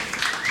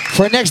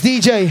For our next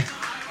DJ,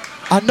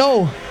 I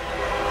know,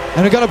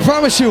 and I'm gonna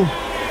promise you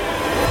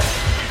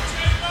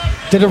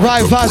that the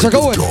right vibes are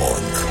going.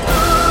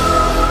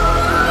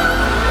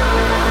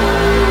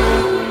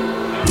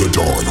 The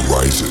dawn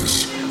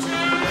rises.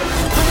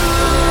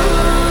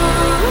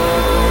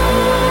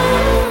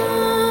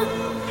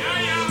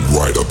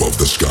 Right above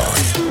the sky.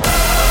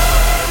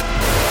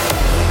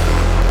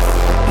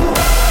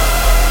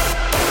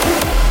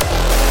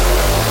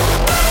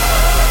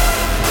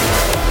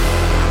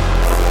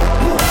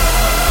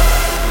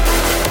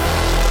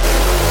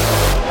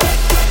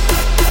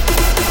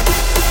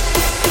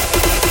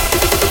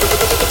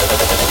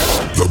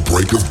 The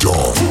break of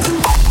dawn.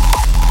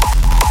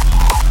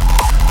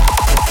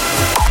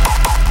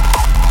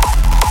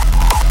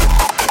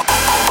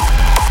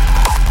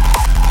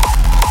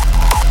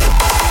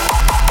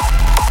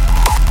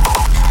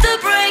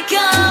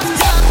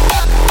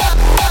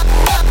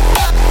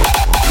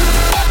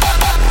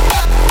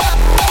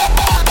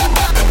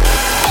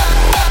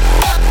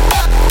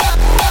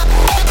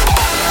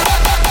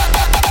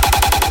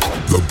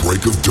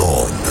 Of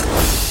dawn.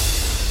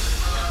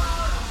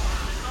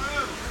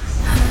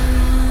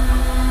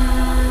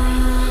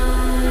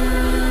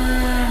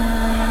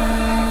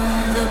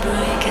 The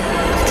break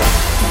of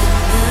dawn,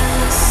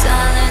 the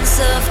silence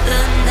of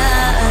the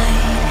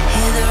night.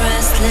 Hear the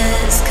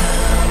restless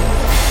call.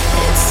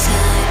 It's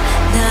time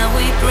now.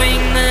 We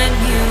bring the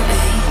new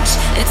age.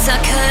 It's our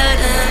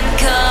curtain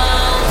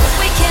call.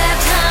 We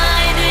kept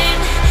hiding,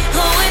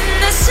 in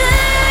the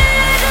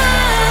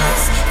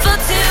shadows for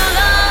too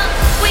long.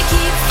 We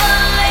keep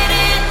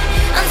fighting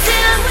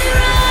until we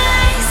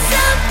rise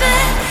up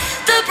at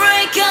the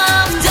break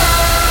of dawn.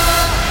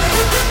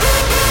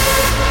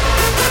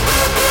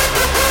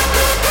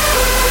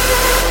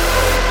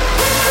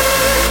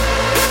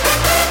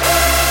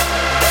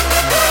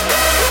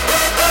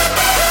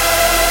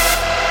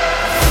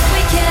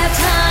 We kept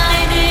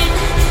hiding,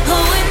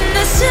 in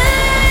the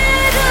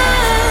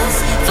shadows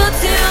for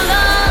too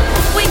long.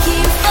 We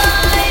keep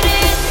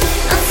fighting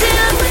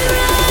until we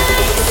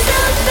rise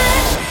up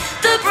at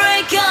the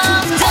break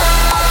of dawn.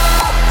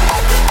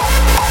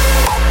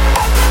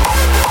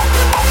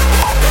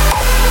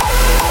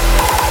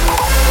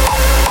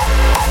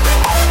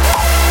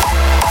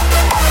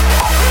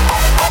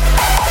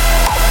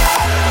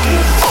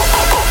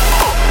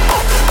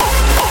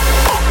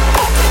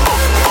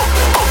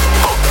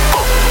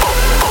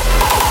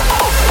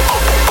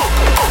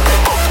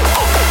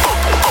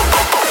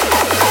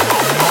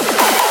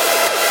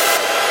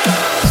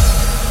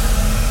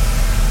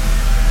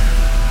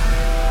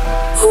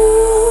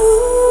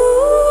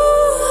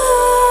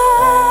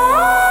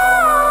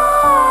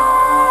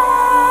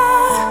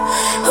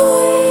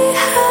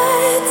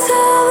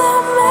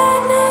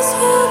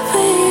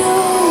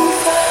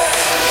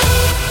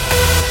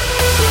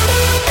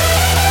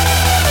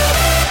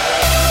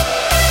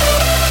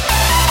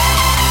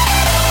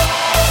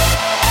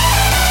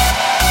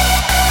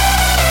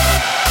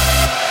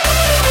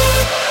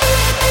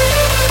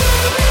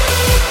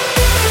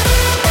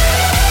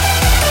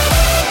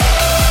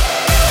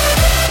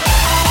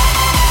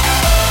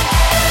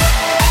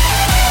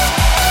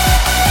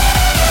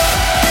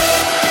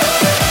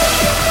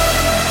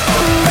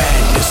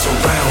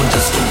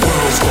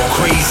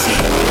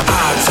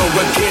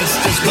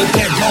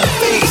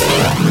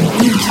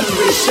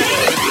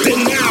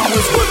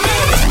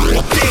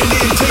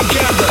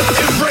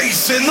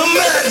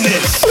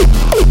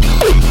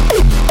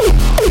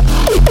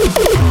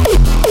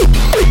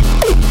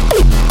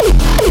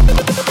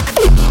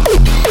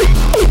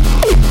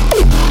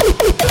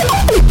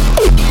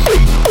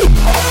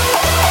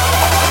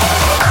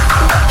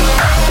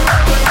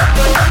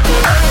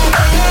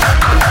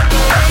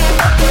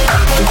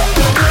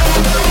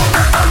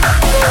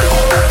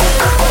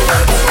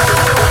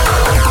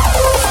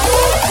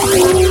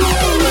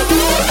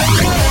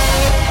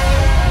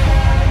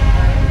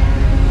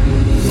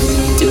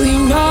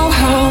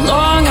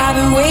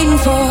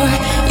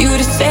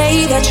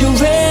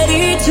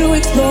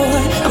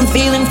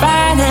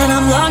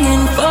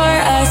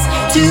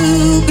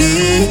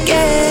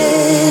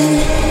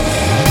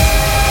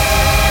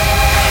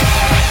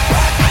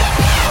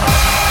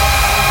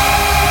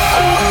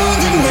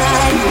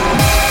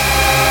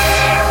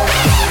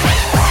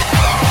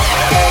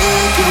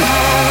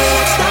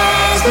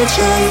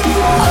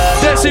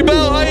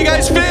 Decibel, how you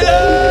guys feeling? I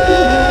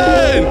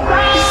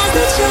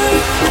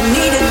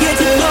need to get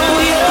to know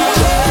you.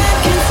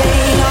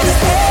 Contain all this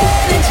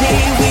energy.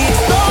 We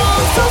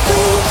explode so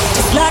free,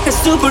 just like a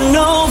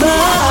supernova.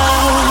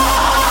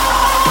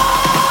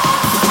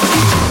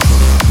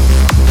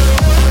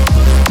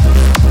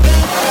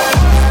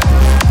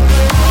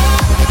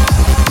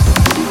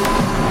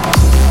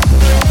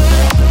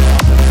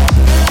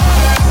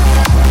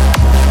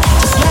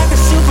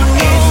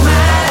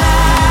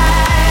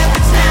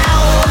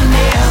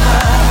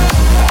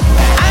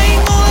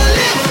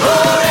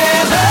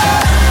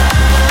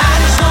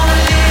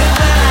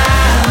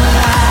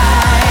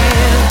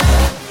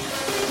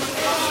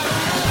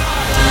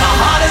 My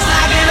heart is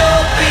like an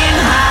open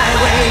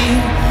highway.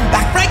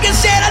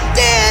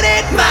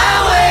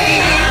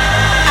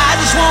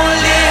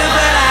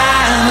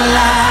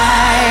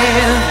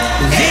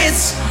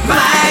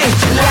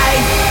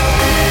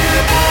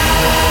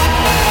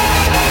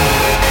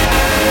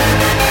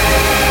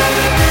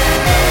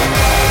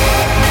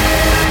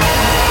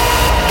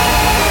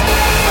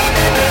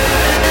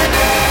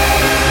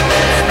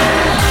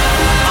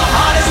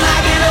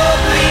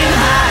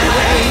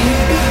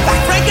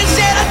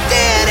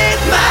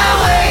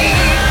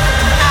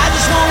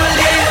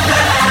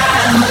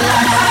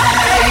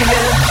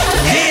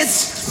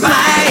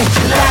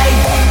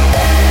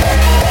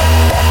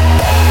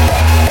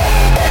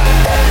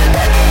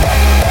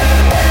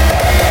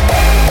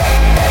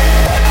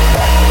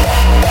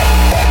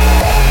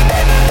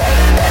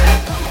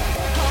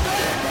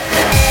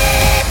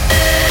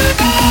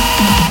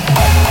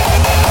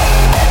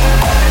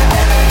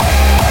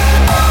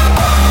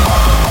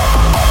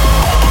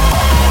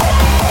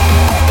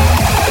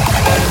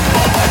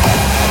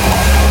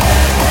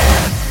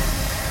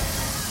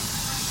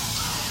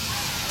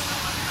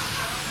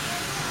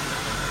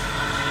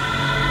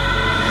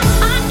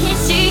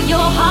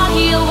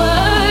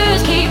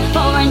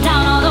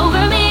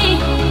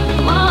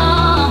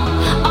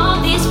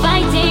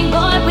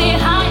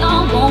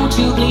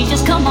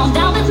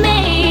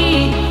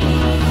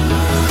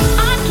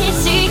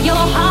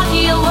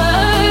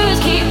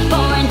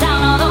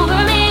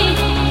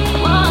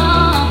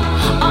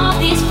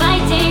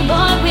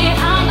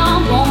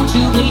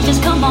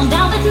 just come on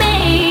down with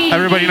me.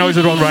 Everybody knows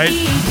it all, right?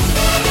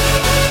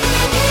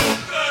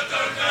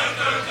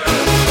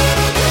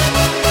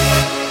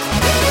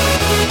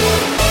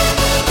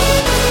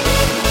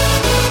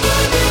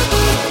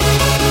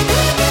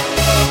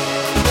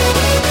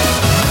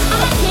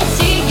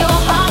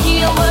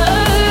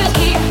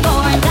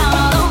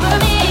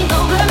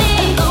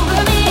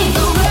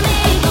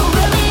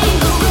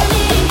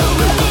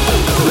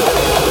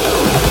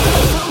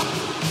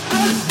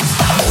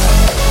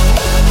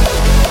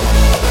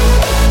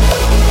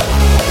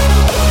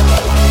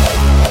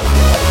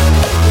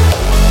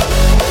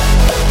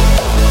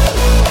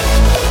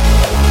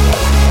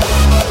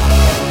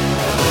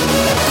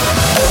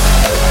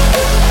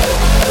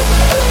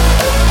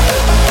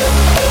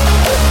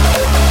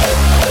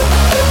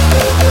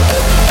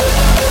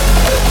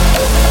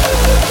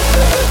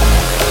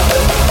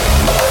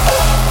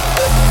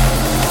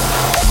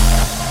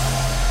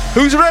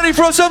 Who's ready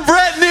for some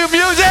brand new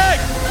music?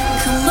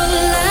 Come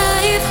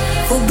alive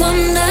for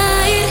one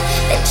night.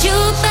 Let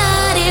your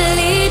body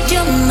lead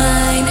your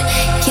mind.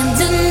 Can't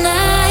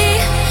deny,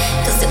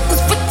 'cause it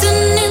was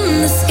written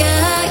in the sky.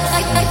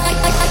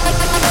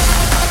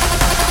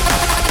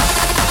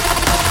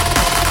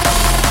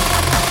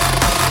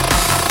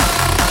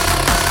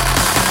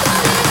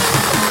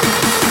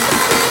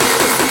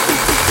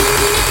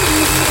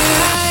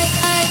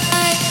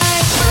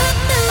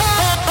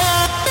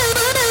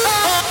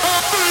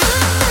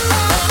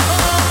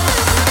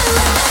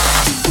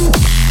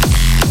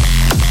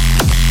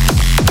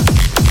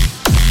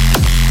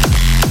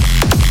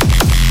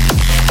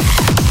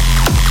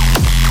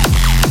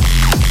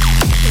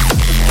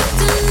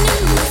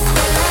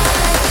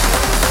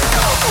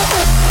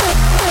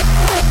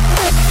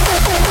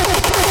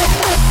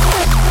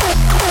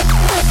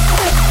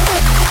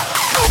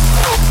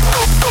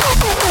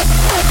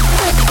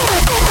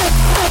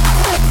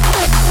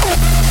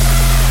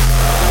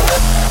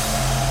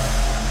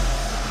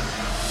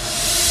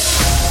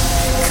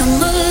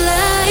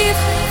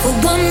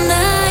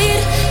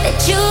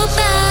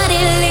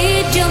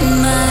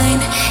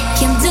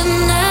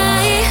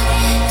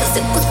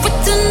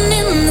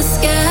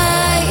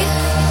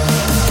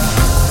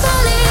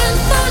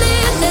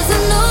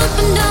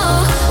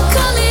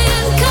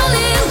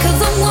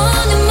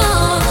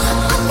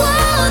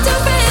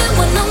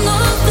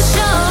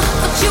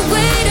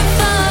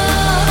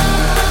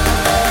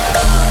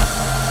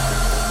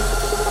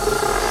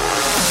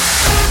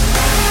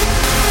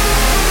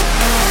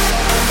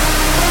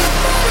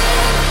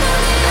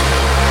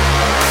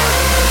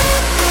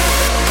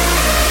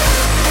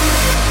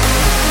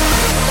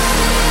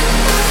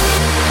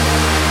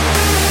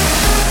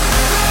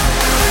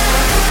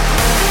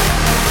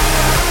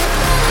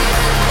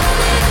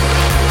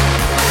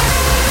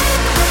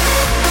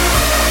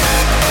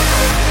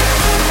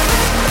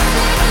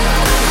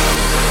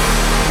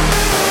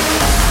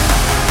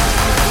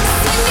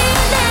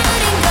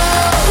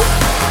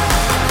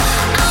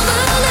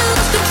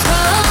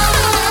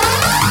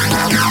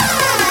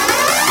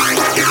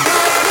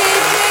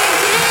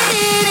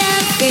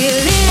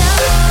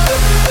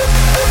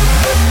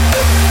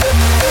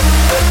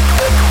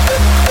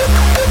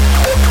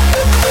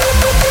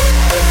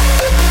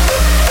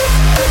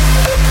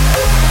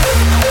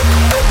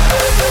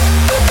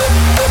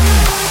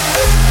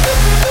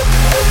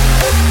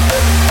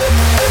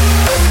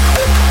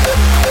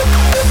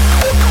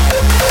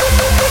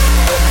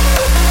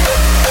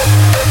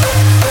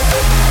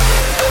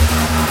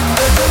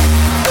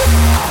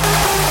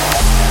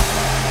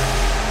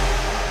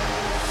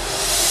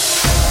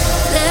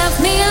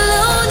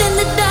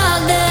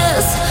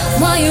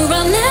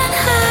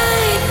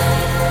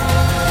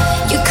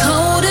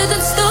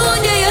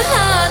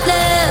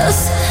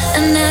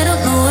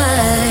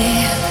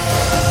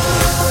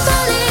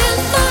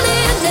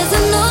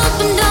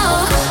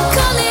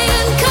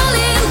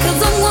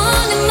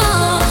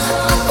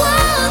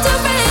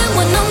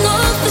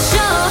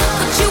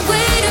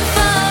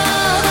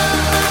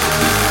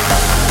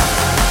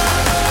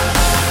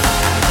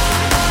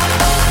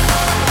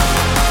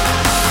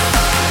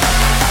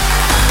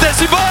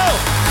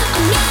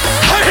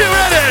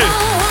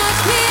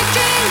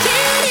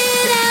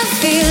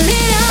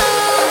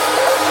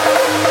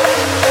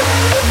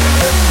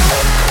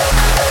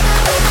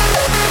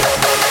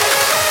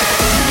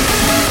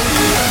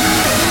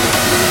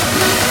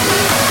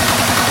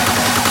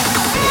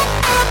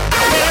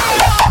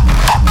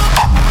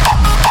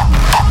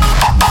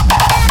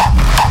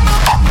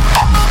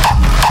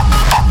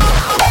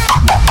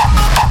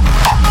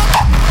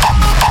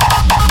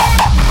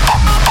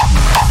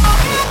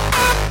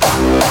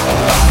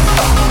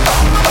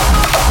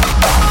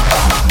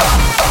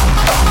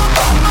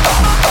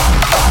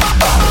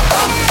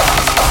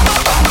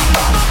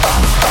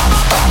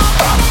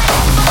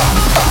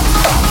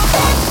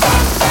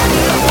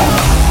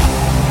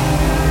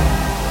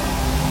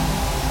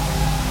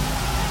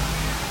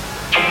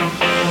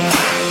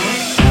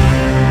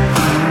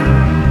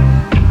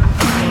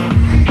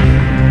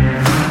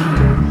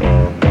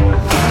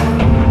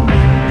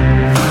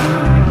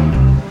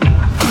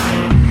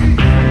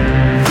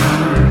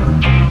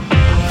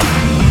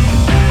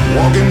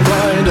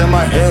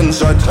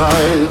 hands are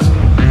tied.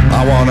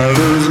 I wanna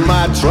lose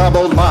my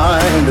troubled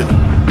mind,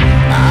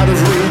 out of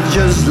reach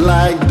just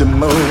like the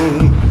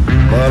moon.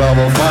 But I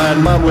will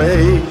find my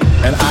way,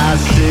 and I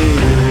say,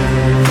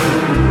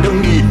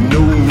 don't need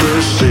no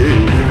mercy.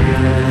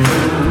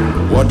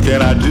 What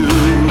can I do?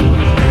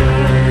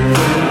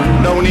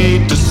 No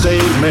need to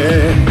save me,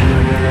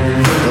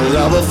 'cause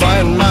I will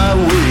find my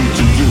way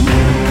to you.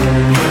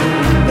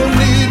 Don't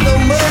need no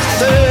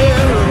mercy.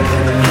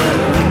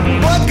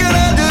 What can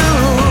I do?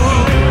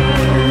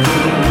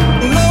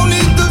 No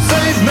need to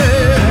save me.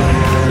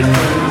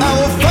 I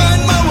will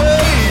find my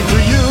way to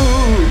you.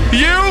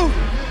 You?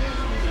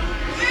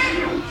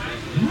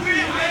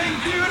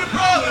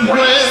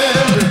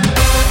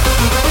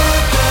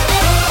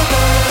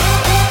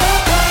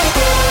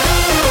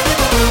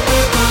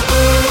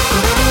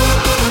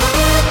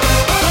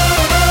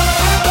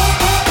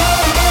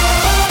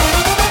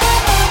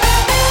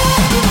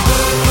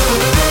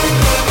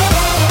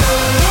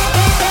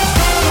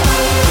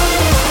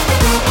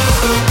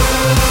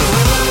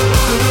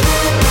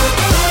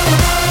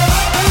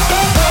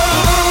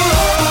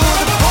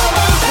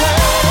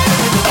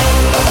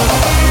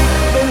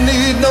 Don't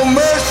need no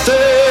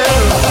mercy.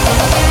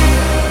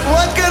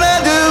 What can I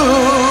do?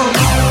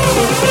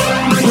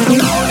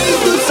 No need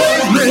to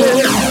save me.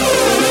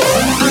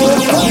 I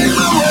will find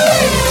my way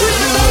to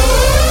you.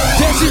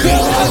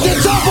 Decibel at the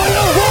top of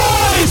your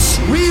voice.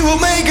 We will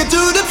make it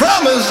to the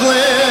promised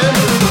land.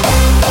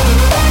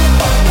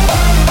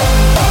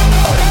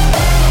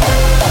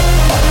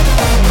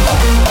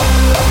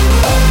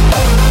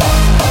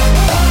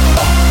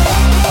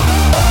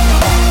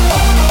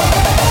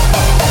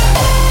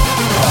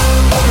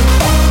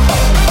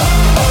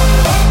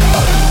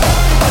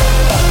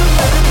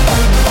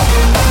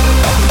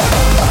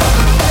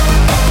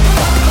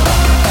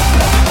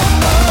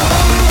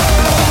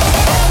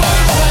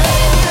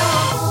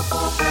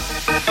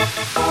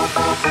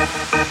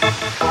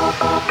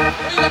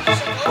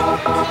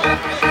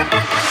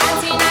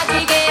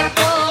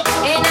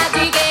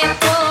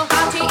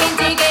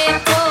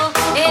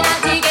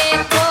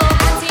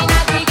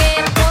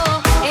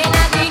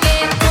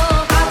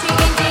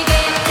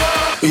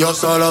 Io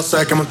solo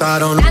sé che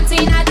montaron.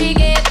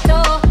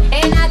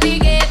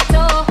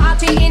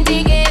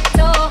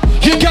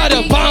 You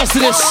gotta bounce to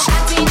this.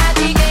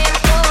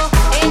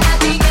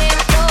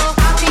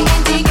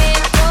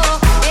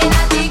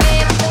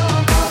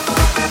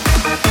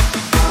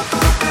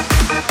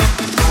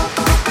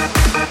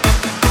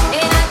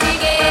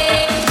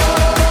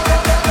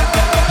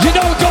 You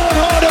know we're going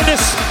hard on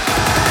this.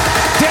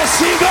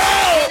 Decibel.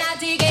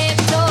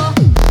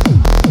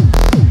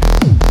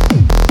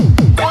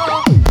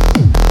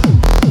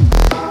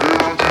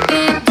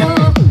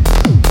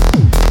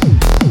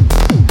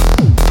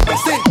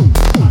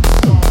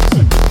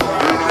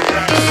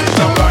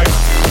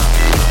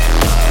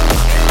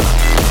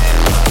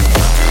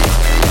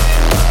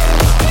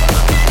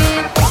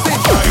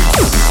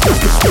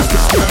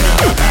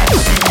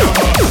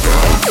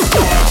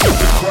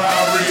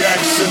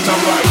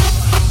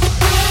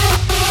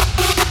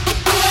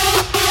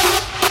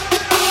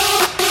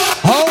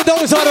 Oh,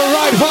 those are the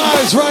right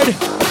vibes, right?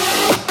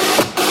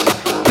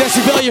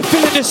 Decibel, you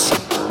feeling this?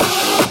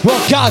 Well,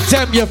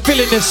 goddamn, you're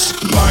feeling this.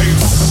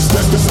 Lights,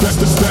 that's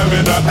the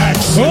stamina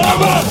action.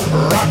 I'm a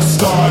rock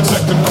star,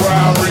 check the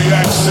crowd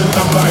reaction.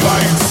 I'm like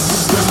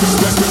lights,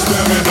 that's the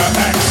stamina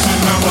action.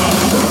 I'm a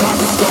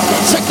rock star,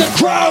 Check the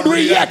crowd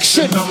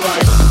reaction. I'm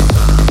like.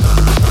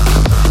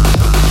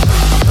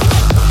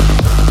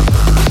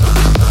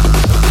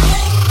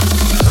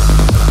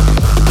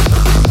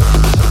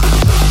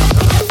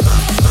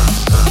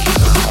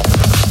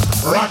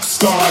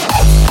 Rockstar.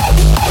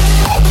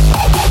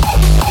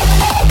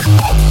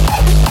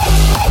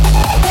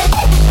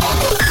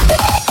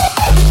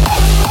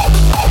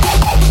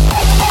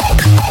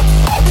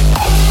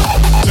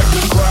 Check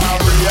the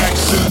crowd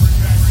reaction.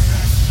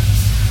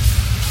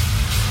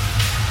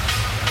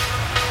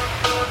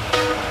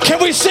 Can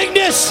we sing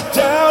this?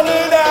 Down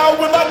and out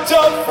with my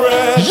tough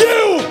friends.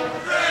 You!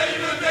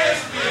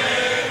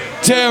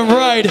 Damn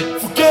right.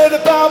 Forget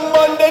about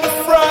Monday to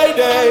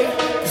Friday,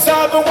 'cause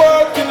I've been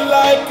working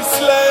like a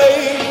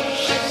slave.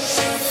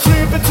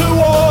 Creeping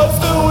towards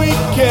the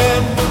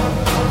weekend,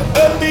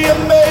 envy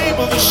I'm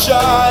able to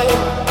shine.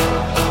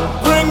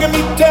 Bringing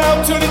me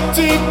down to the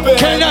deep end.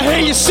 Can I hear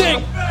you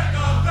sing?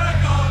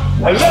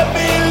 And let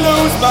me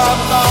lose my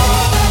mind.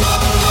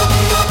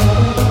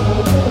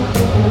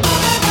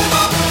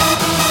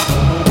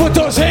 Put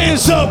those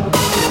hands up.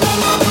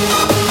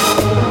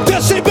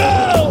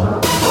 Decibel!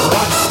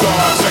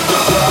 Rockstar, check the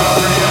crowd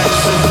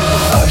reaction.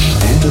 Hush,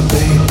 little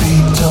baby,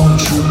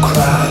 don't you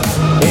cry.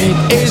 It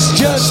is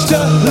just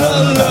a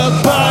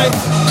lullaby.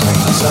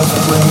 Dreams of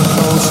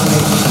rainbows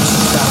make you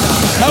stop.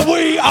 And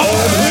we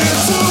are here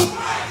to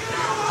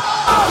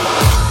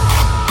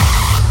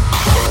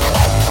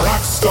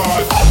Rockstar.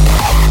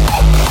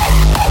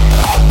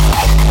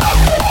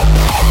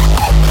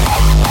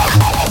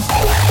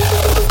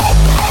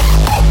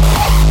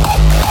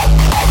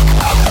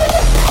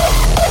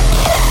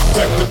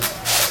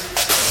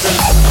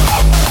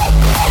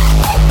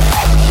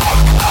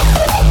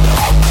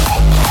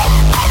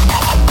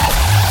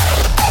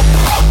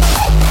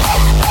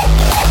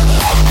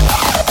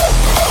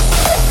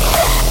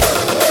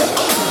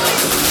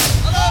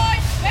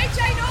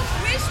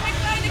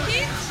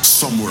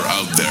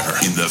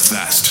 in the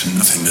vast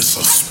nothingness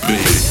of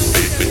space.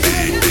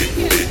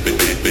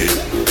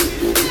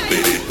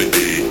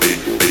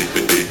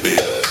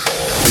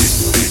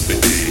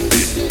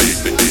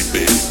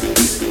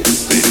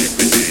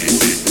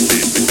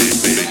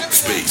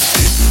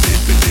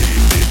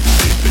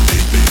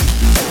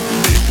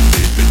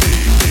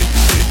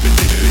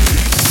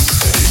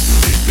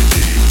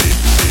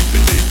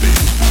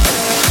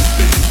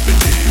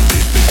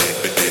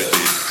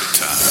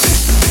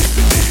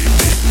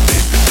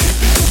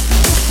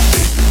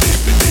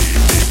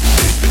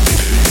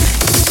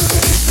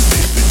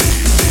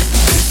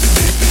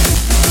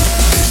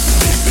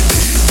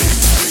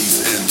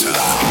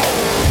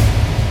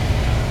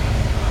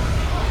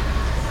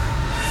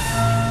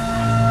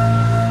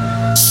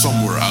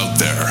 Somewhere out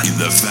there in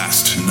the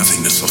vast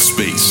nothingness of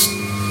space.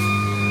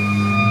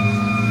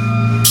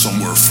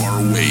 Somewhere far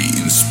away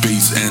in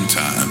space and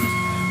time.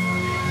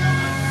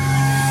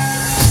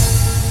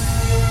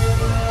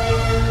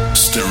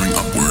 Staring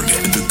upward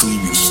at the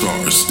gleaming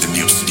stars in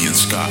the obsidian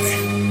sky.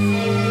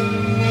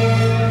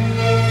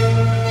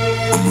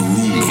 Or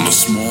marooned on a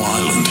small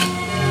island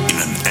in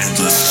an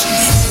endless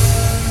sea.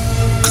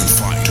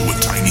 Confined to a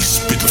tiny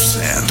spit of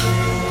sand.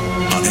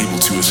 Unable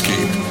to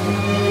escape.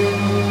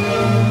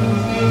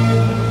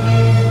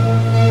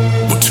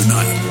 But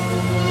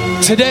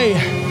tonight, today,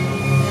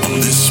 on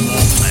this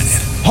small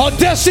planet, on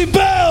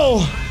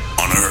Decibel,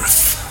 on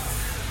Earth,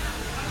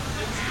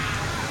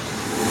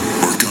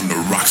 we're gonna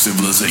rock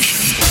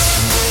civilization.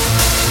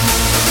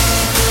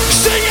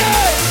 Sing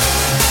it!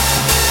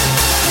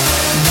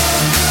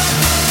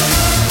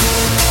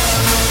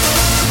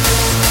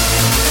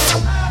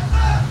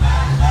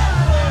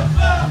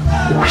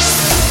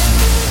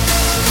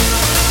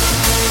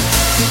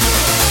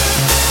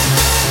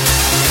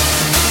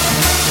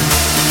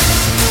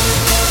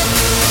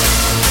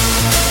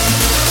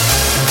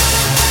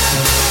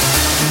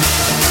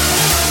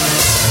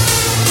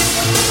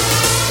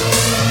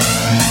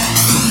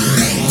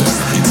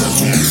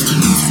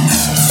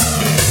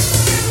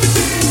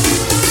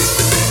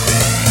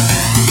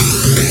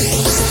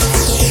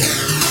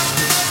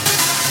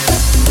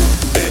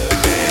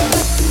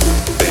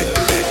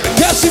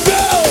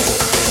 Decibel,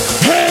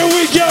 here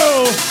we go.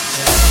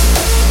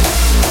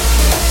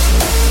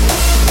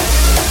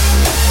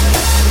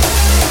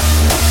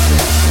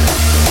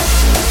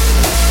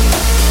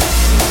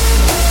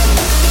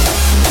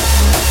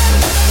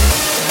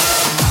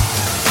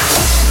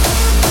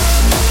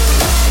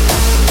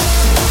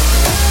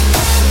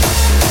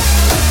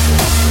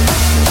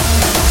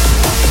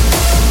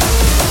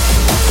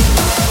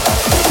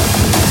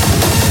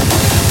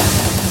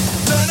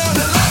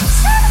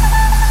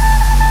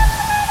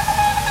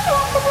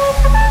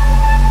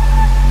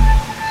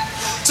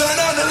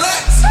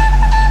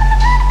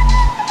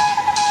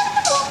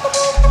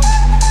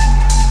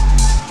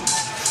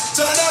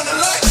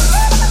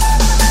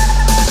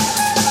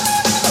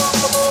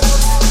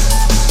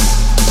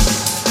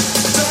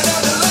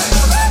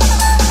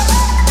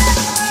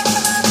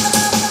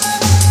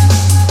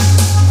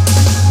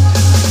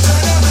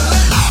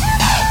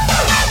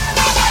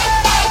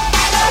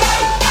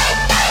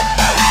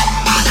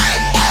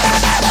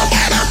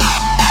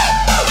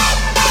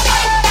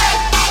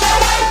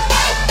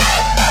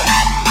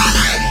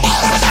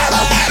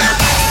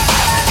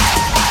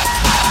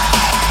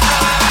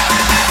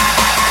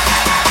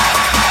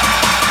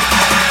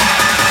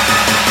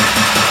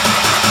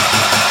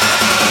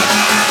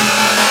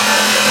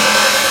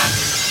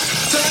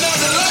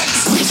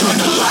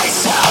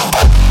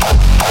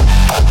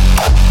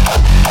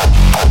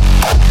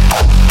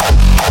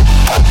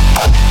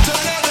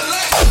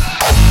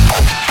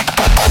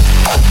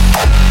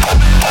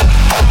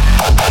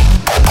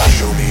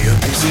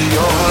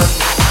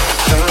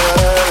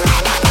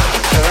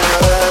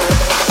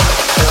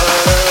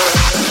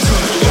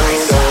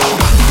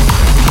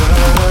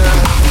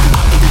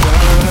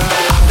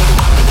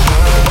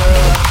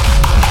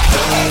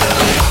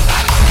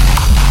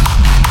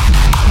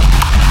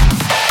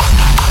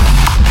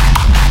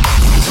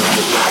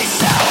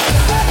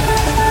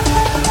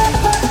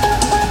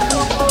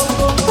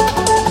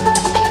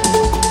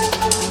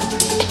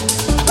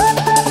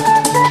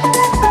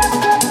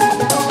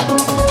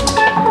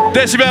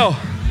 Decibel,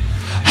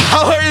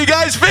 how are you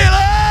guys feeling?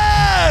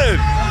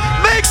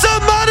 Make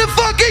some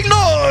motherfucking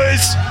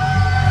noise!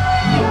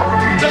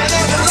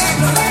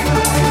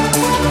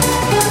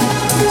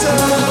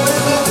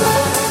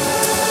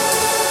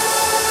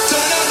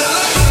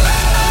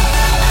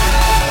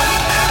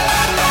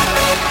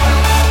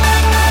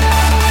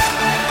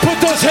 Put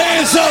those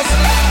hands up.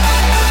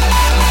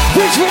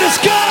 Reach for the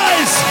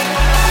skies.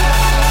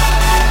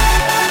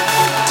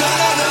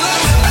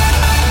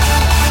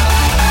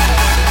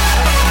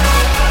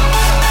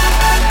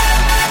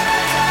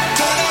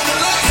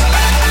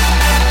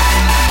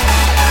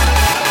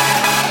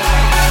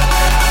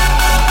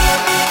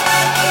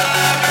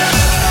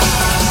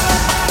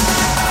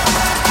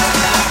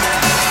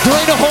 There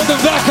ain't no holding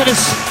back on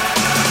this.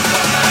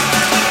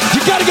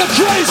 You gotta go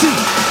crazy.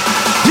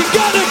 You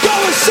gotta go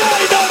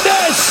insane on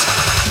this.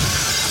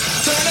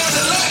 Turn on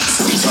the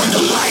lights.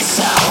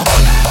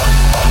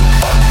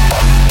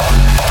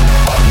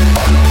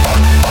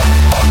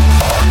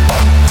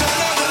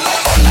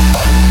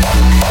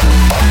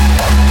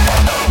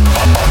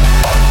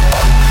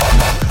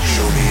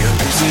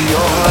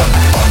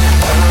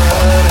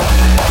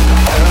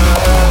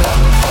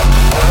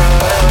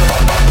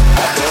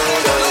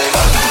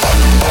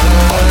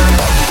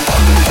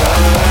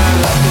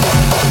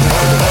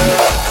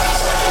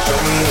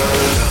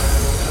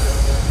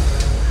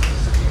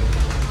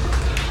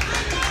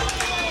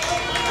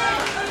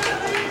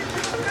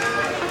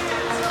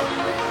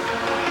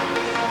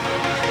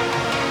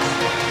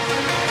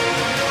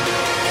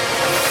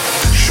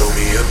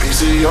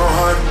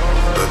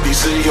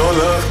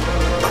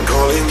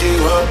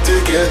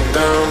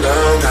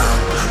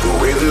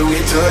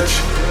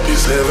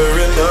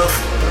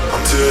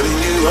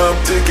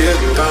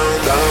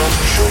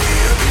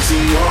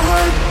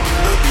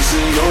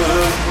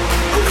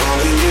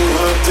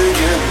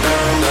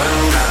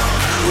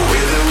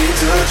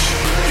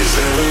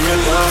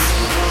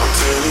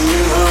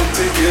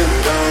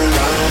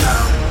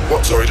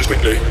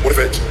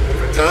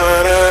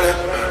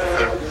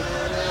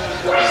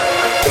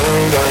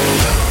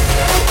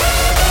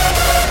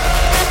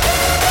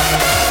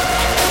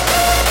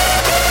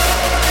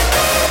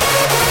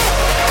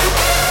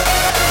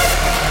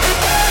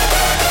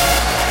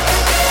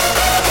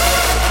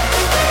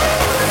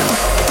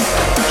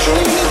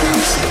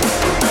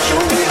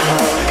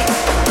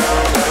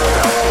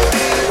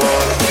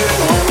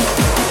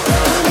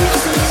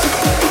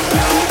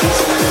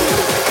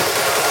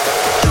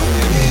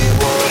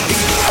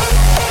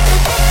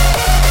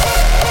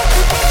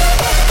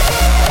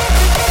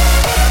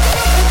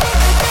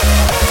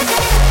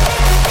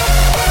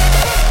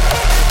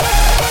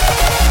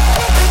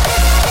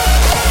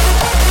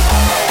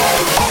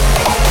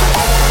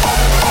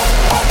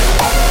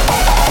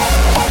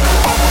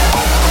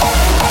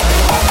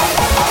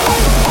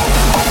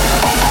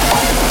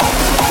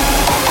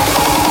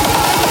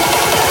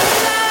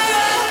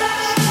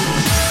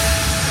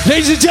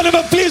 Ladies and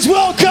gentlemen, please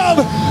welcome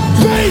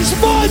Bass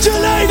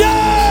Modulators!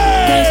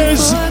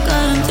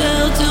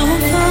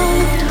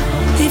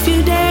 If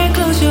you dare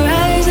close your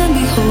eyes and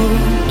behold,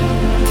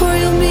 for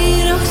you'll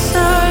meet our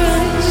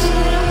sorrows.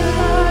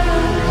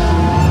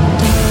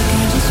 Dark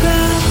angels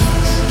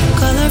rise,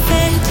 color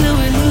fade till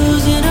we're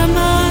losing our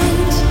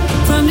minds.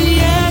 From the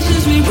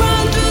ashes we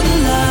run through the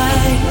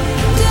light,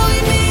 till we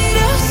meet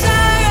our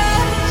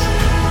sorrows.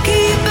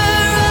 Keeper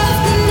of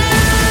the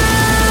night.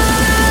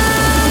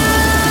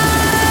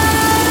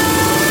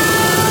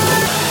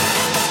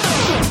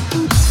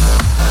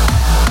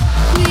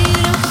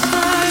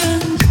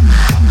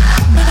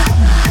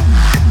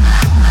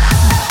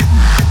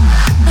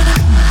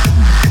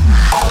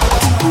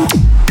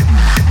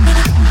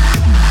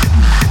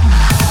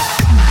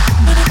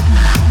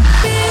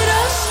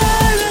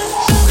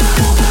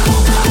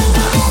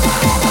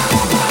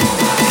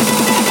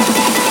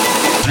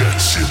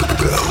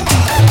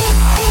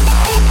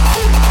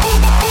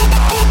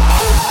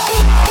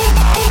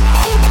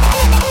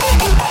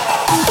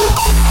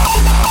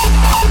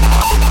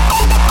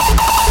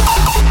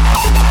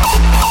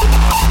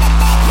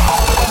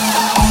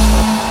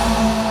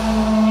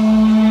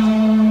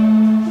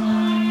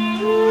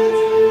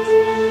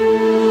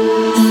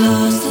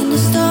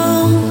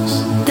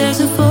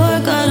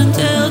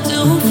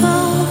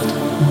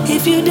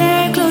 If you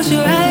dare close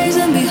your eyes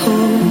and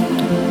behold,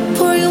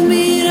 for you'll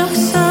meet our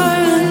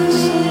sorrows.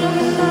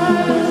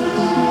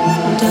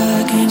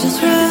 Dark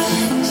angels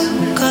rise,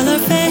 color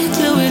fade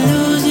till we're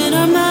losing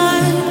our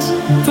minds.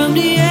 From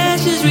the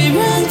ashes we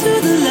run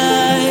through the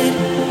light,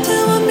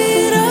 till we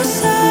meet our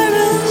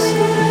sorrows.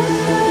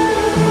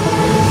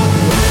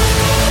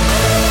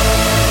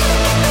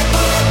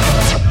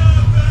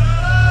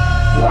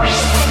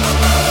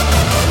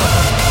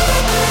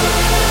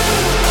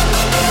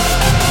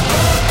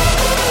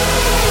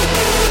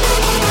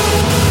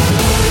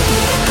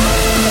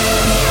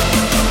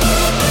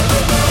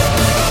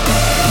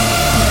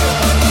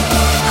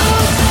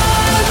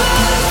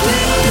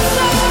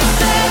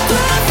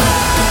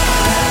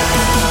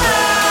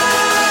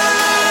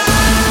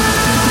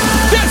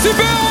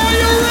 Decibel, are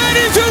you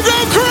ready to go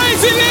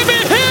crazy? Let me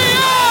hear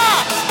ya!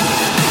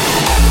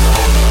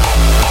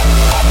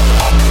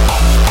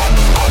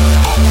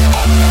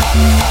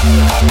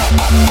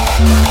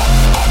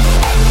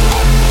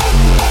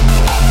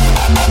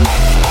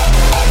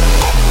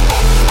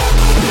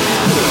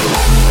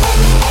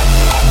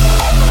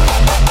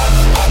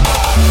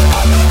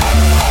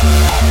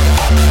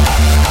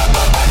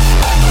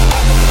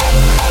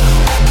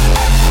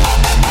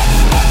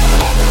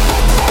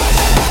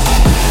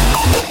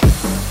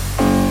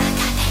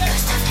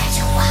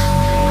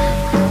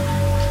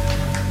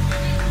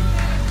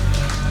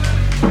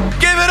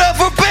 Give it up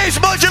for Bass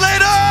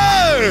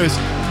Modulators!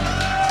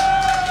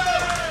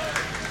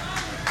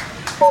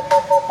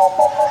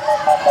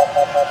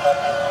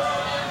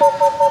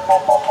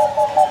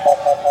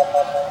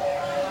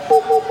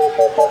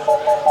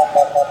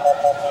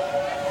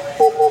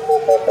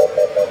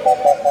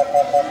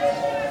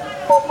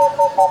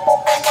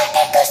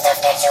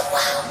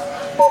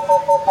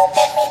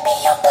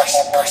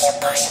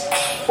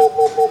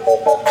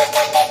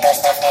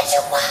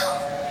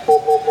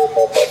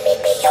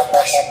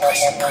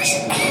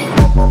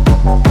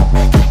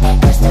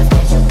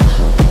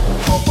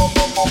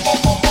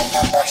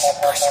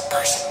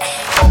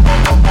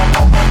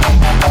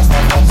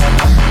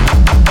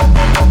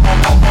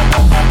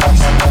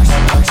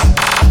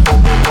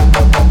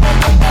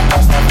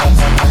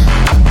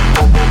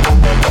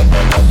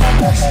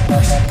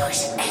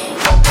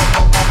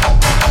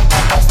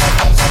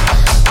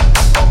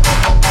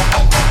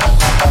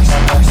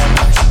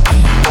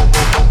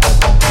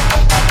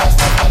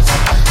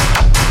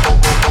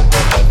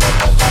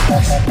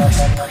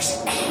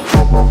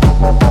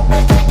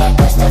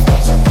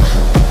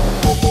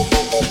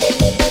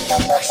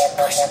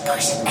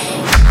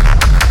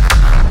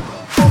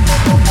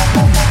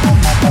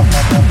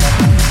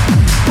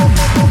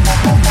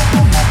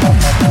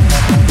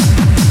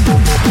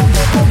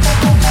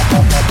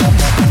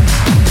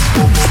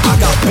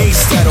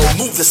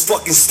 This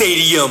fucking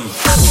stadium.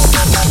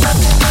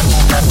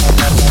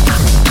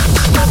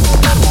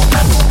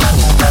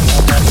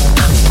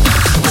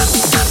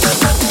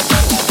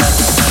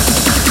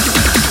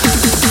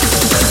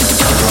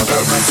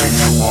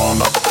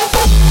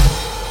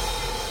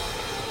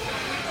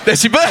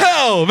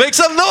 Decibel, make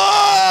some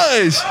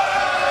noise!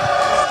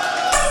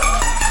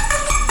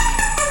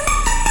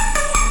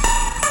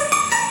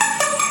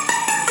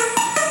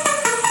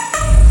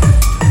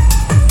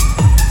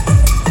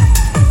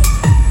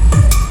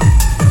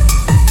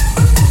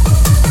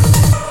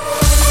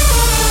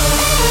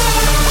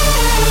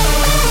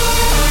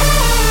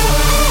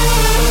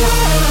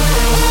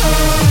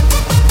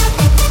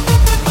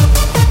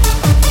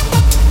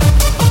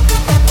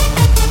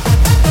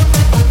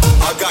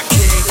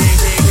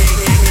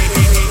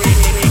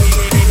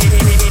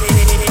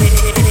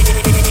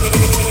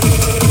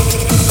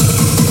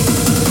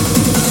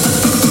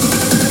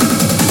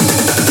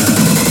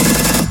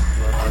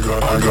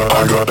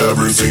 I got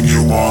everything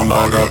you want,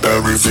 I got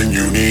everything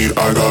you need.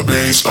 I got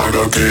bass, I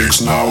got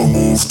kicks, now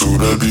move to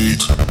the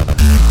beat.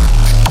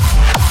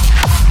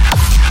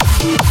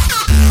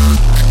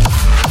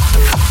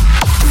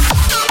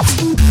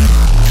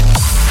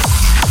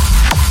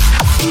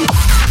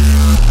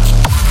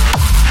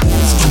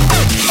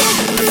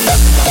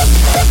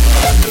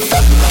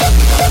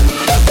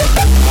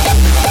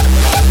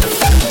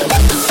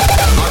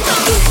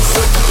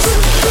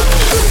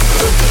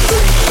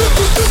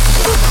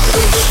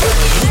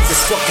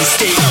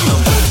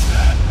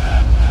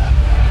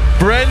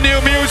 Brand new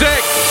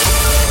music.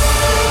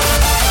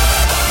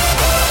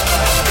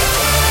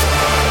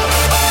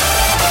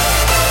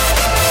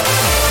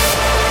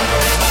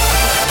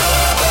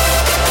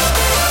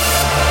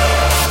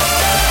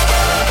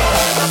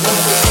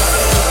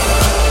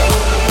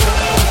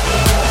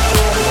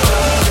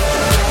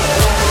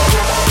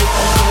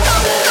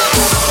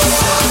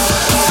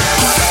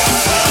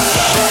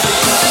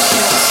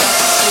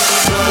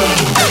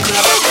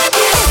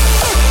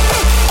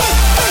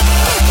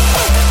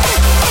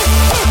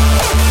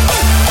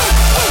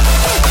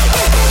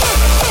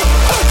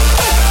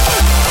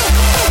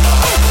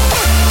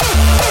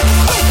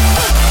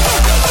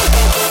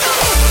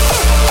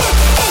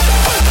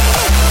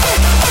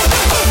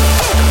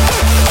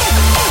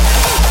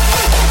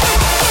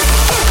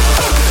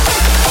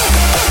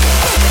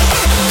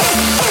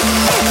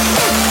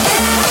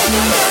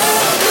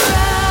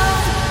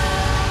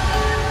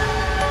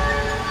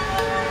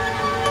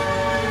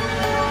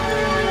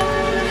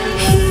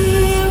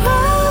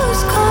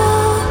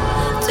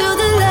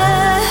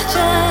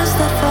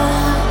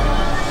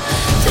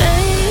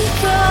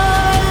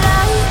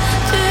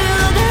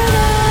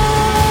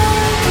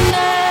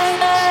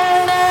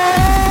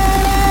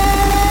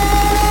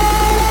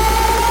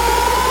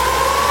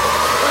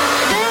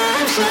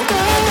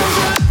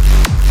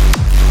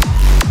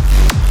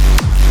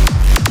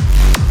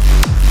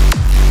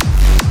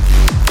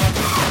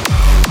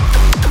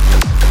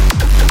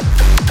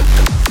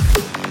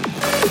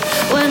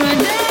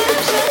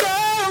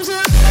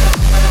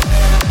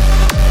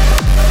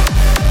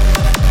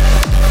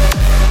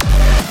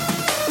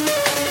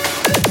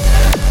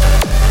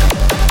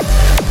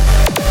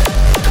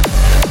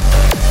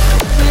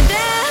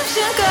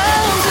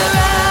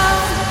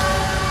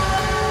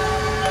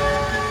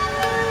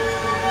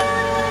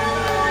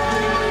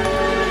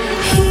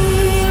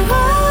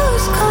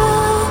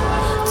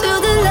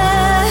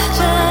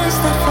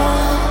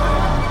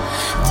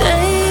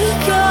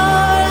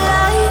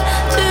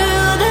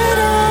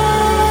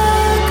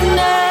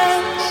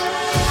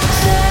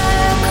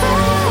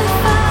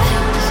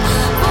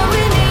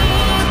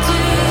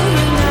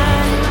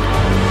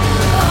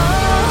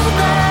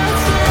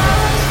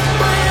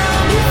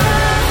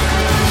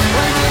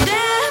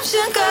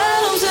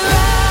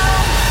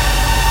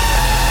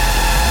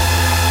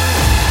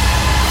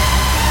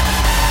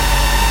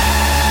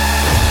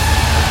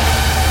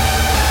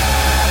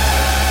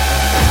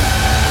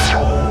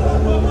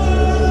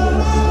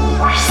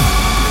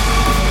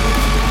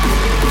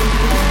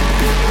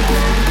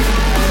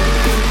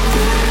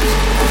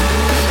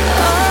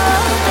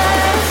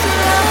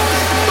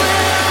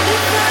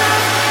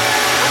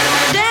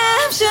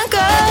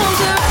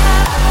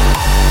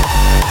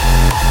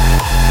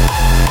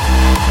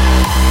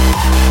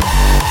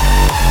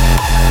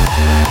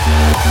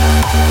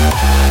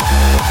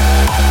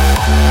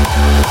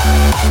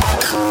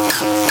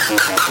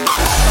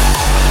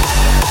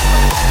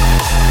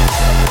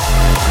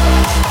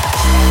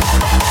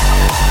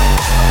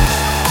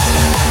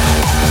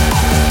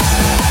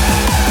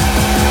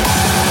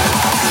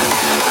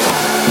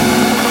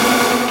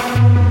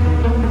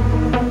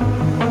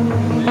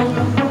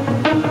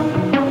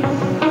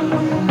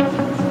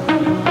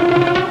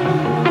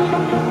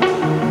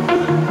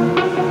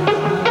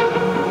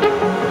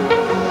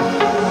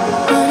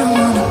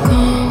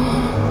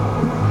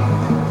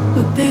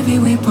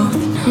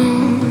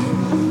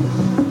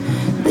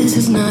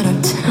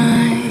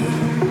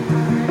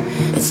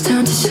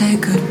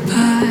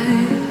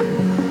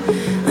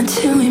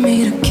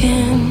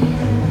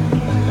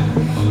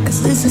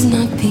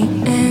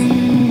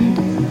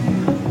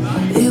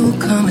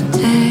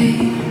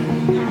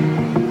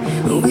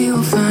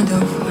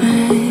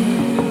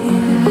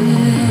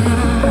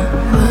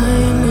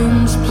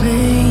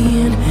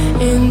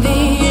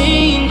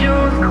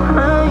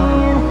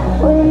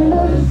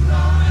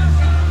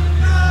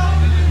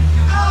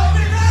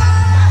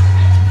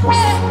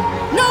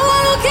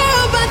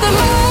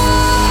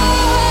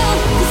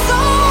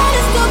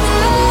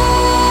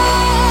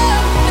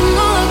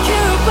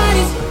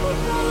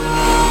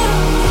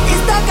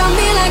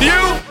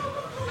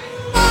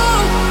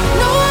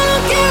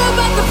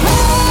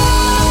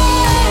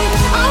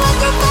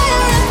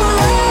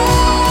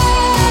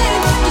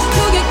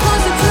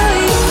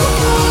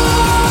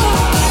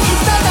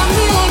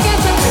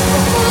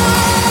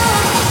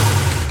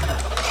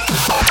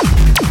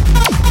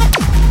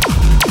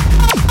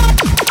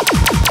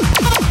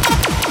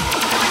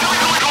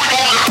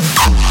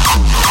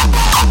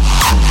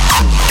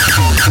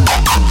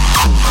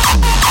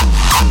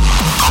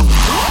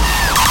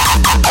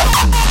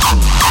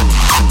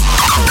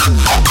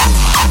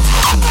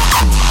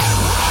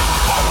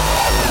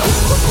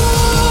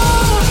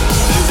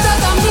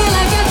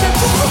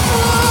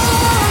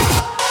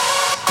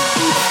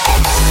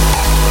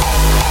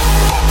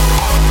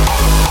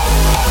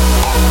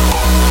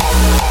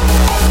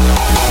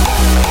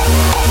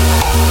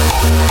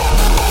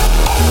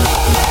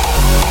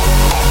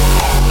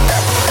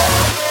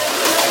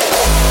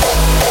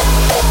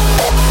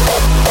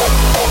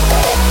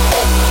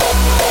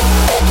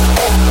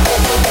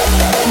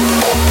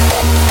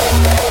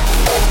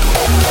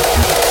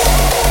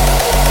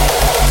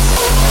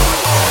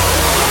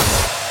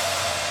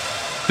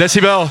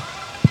 Decibel,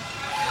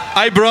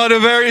 I brought a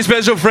very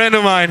special friend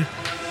of mine.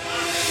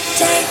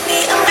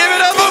 Give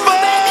it up for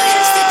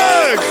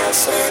Mark!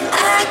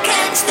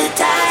 Against the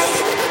tide,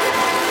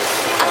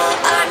 all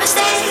our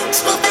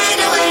mistakes will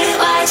fade away.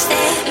 Why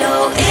stay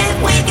low if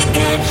we can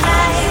get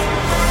high?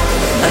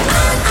 We're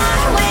on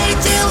our way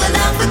to a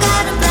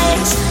long-forgotten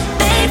place,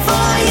 made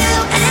for you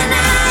and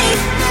I.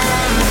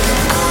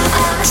 All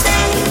our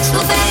mistakes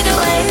will fade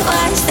away.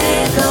 Why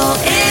stay low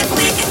if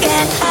we can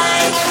get high?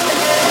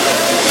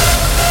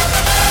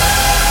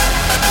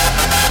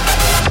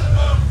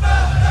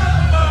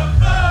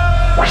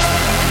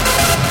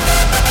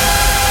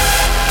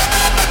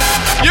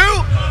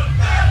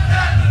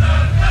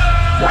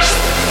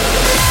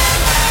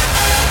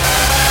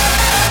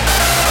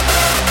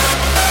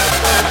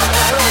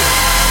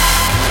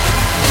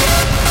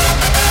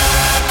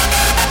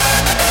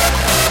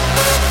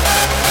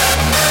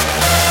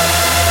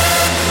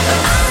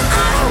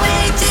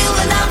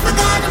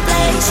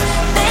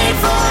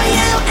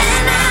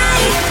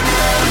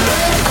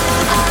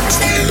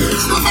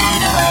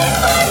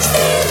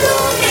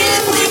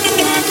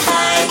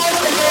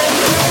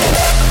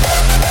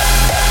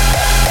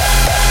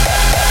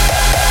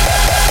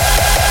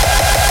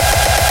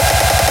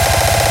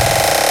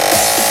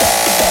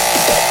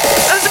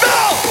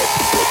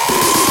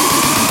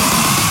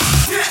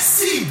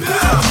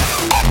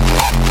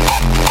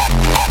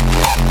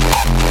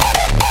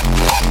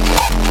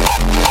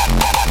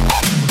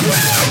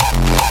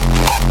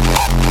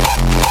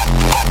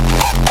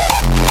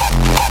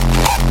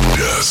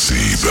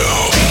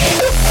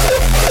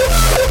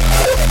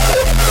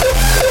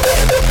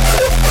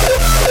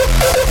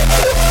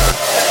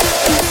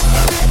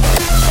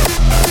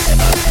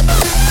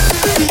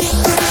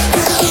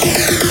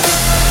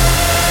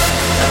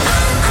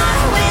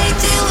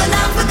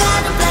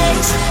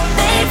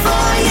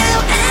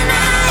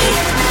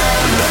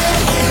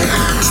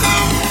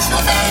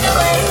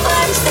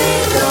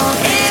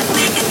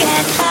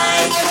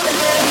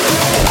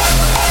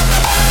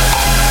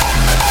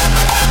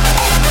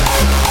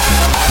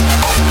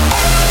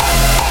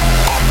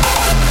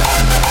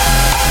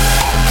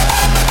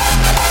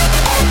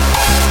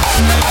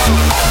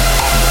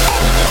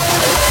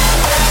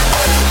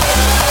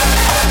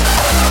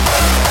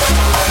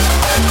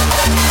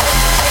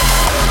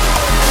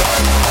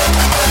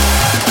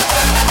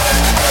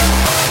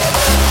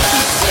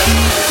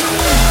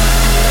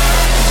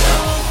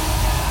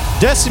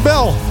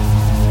 Decibel.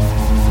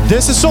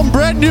 This is some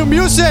brand new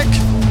music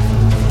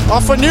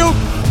off a new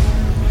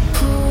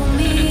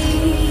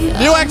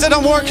act that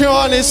I'm working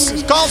on.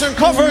 It's called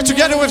Uncover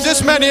together with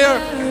this man here.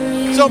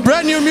 So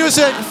brand new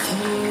music.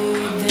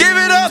 Give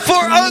it it up for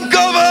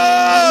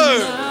Uncover!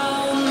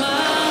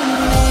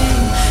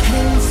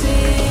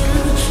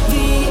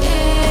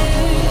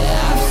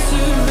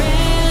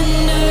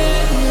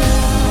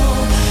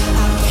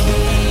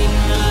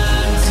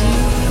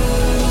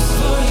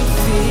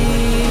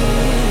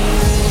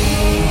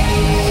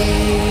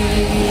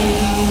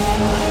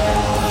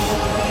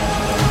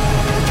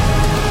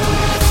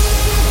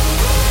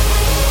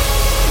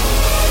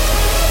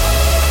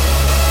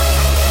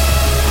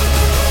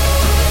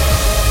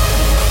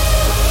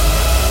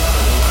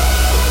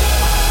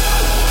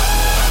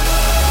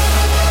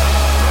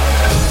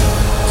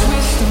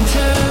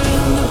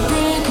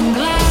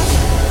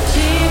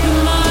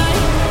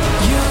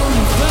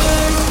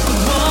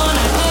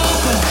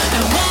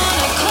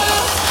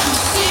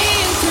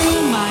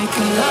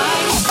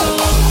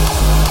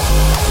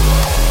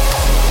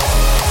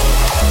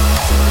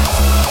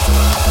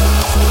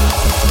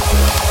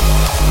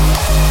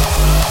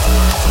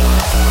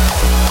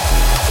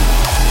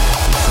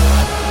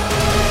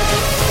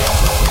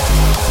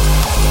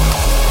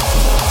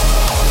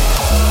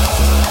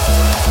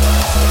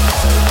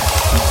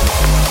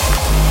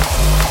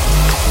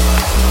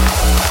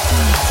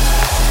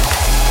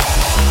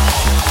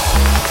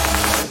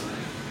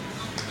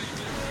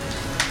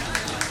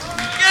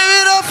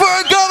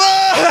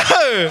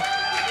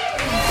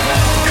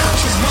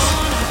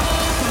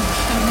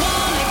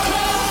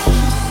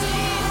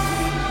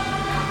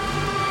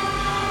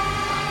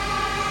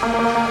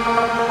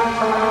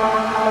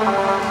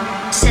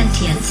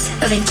 Sentience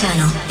of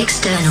internal,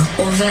 external,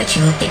 or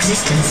virtual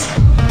existence.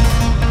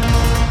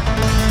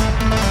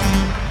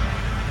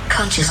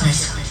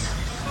 Consciousness.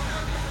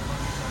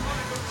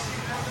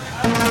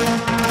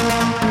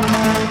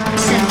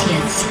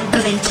 Sentience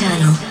of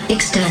internal,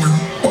 external,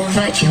 or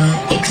virtual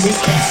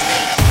existence.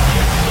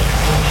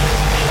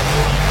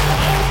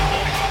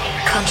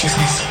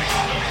 Consciousness.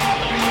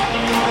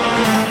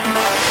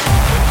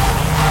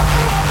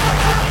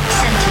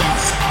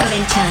 Sentience of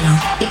internal,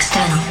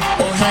 external,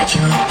 or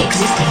virtual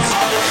existence.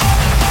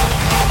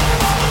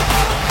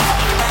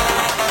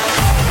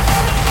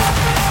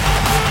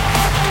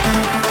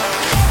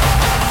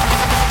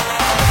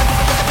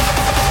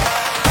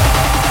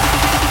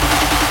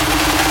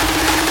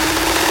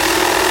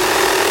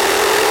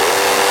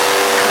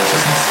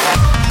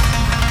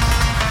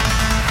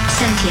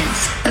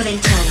 Sentience of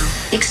internal,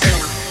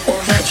 external, or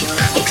virtual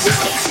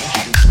existence.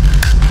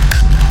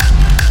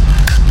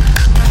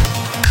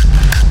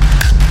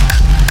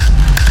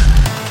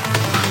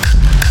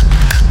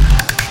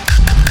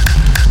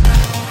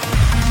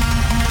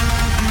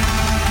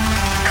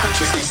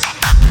 Consciousness.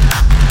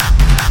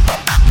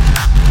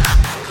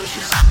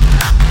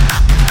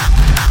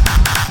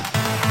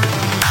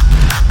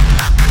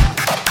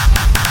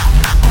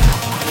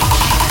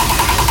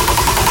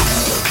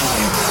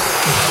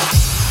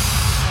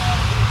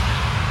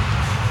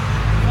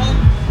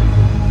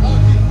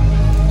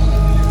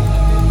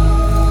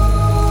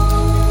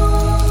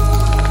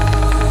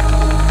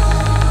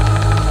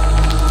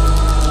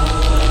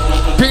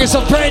 Bringing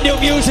some brand new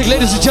music,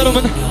 ladies and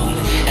gentlemen.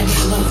 And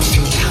float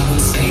through time and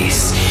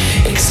space.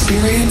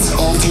 Experience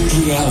altered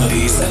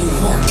realities and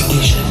warped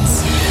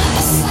visions.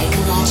 A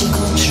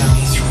psychological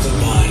journey through the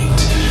mind.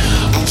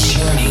 A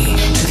journey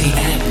to the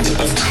end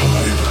of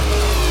time.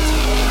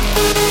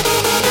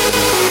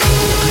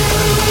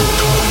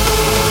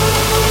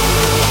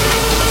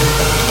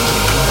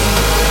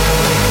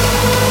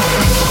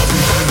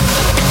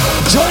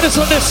 Join us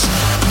on this.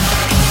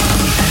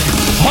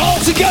 All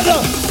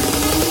together.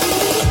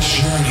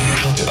 Journey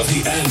out of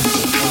the end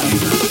of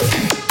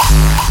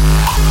time.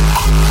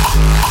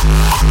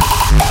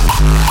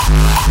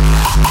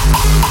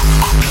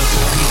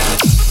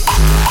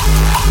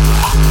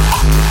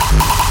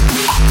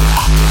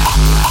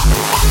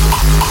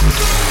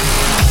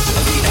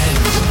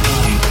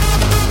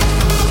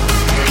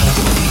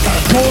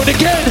 Going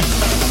again.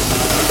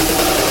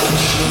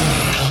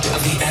 Journey out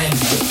of the end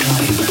of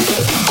time.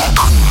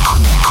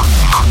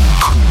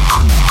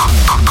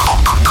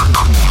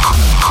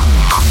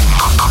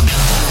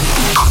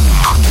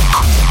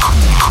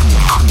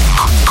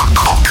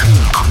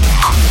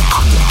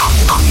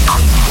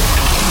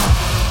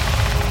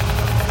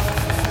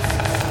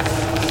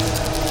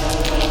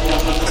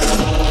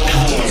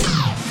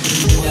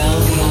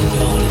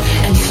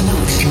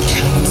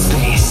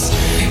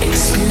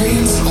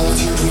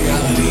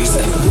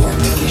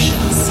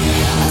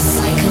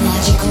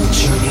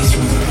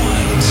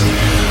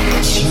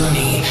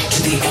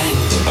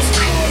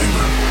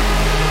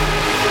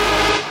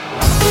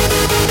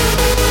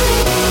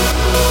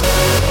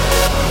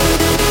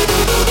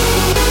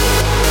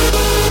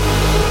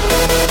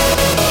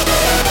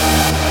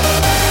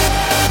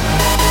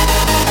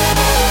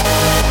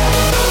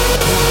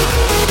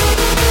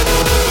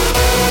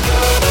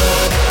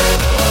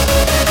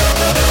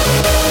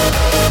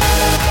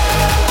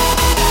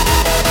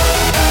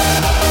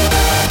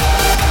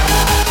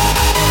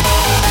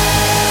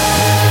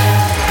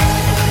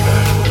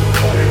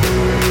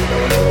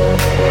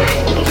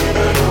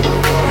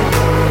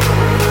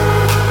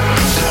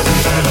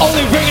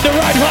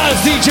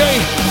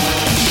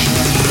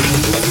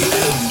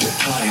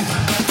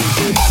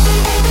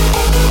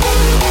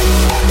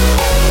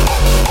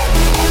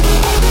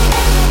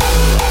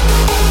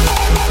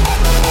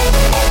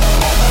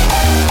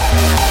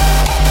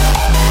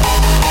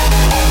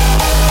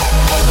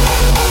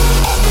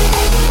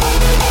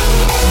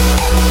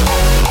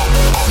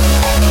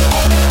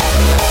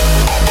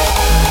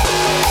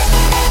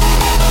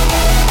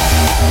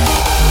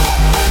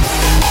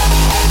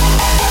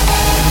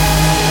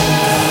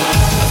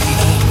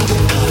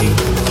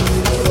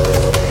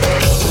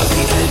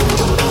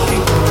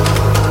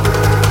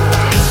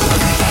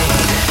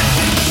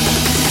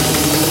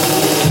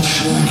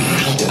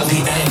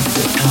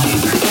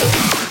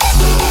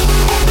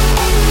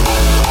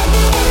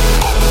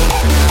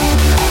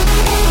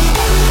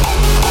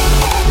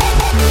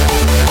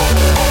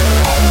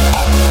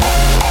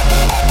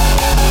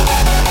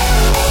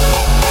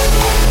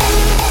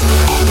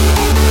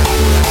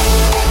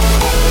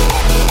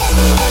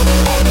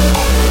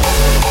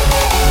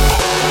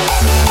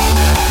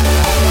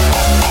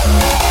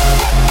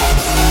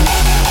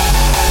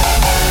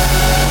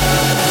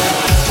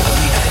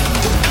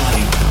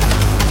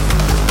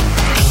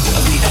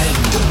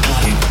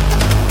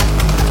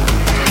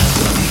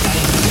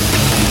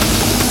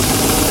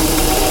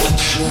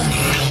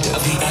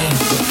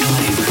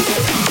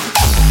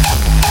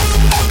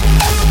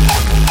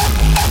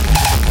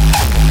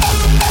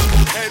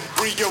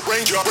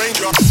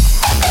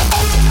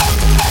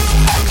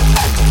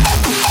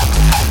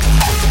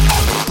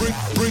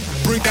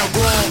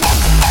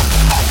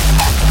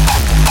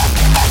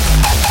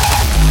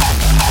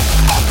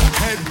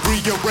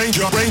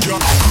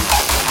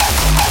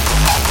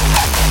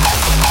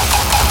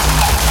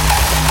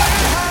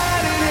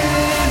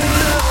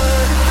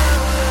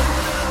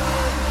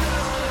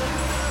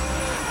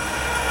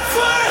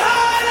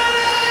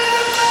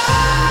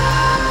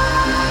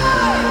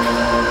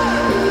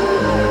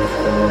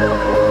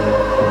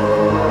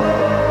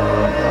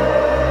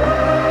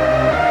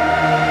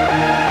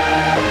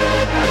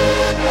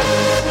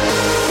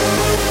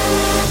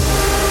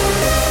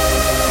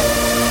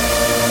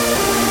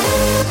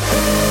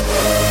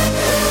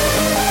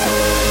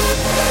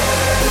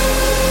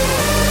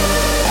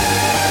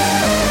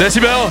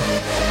 Decibel.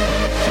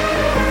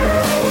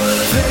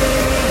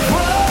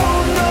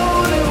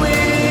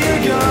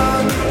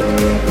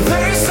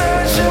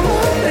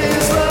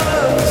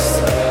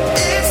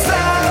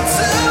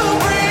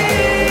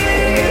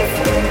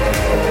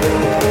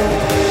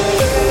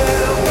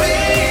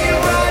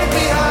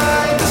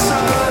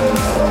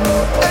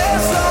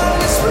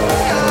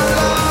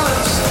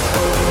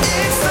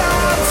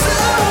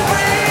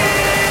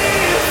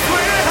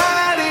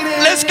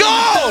 Let's go!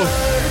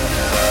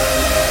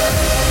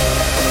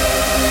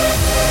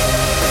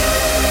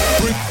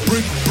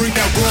 Bring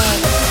that raw.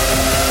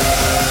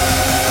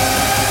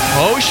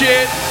 Oh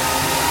shit!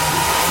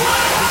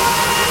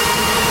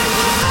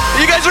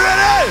 You guys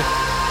ready?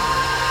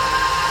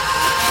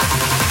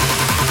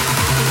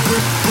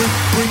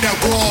 Bring that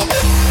raw.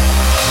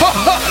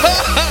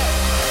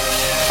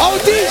 Oh,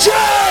 DJ!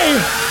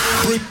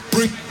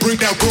 Bring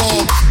that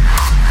raw.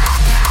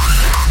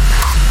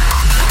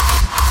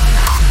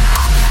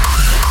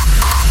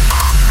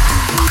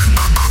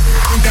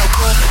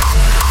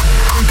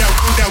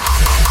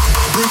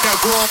 Bring that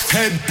raw.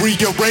 Head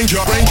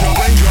rearranger.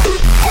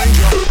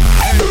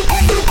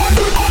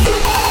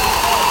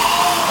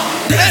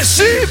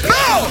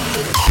 Decibel!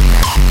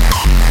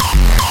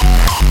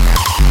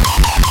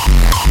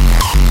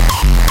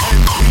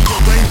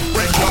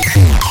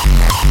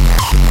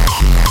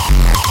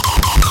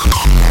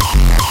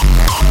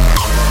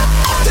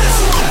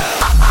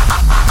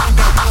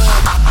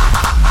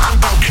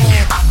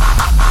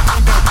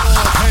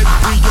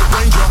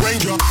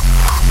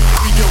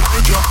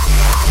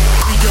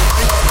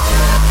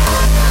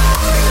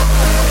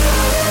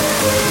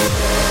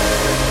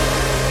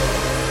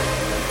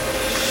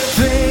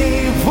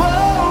 They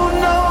won't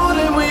know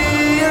that we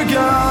are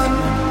gone.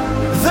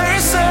 They're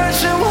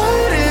searching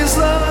what is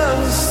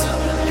lost.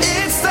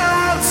 It's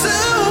time to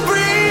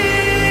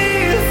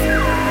breathe.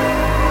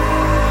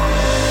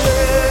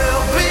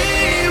 They'll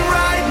be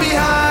right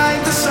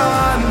behind the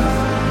sun.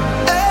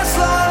 As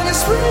long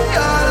as we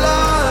are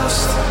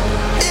lost,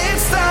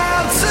 it's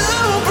time to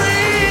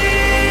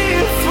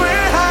breathe.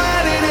 We're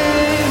hiding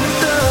in the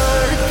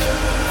dark.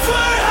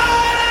 We're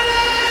hiding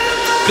in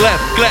the dark.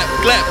 Clap, clap,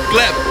 clap,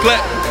 clap,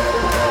 clap.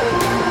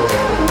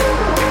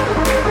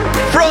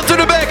 Front to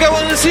the back, I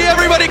want to see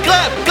everybody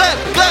clap, clap,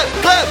 clap,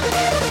 clap.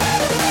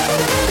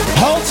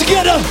 Hold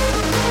together.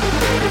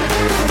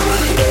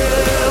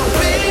 We'll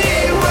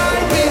be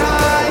right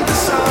behind the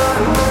sun.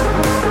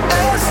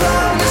 As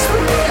long as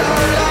we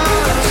are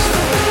lost,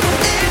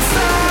 it's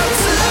time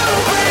to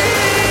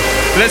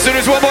breathe. Let's do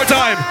this one more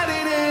time.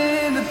 Hiding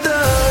in the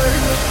dark.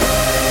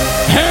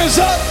 Hands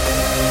up.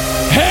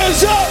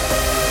 Hands up.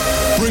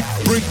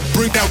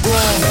 Bring that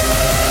raw.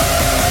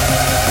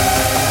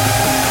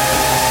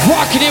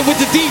 Rocking it with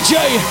the DJ.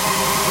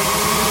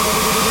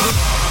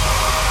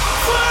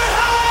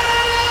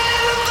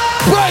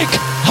 Break,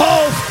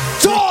 hold,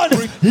 done.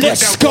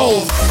 Let's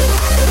go.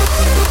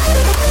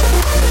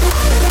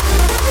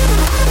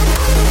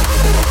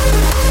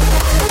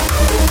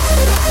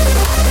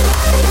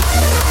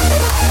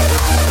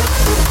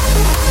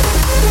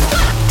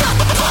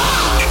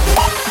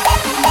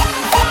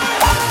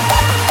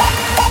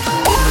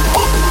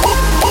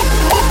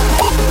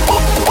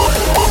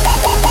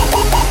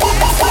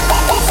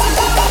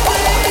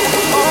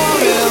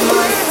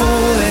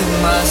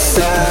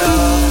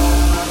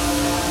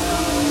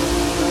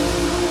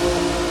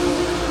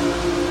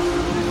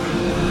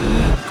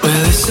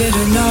 Well, is it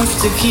enough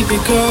to keep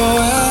it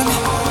going?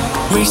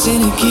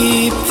 Racing to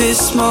keep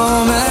this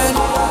moment.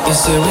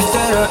 Is it worth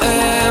it, or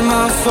am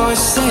I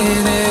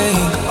forcing it?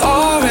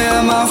 Or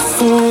am I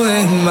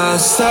fooling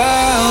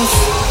myself?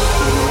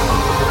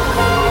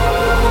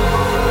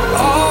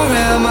 Or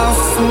am I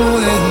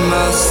fooling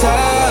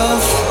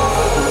myself?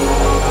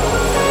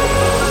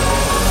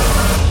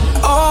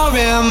 Or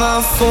am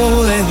I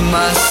fooling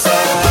myself?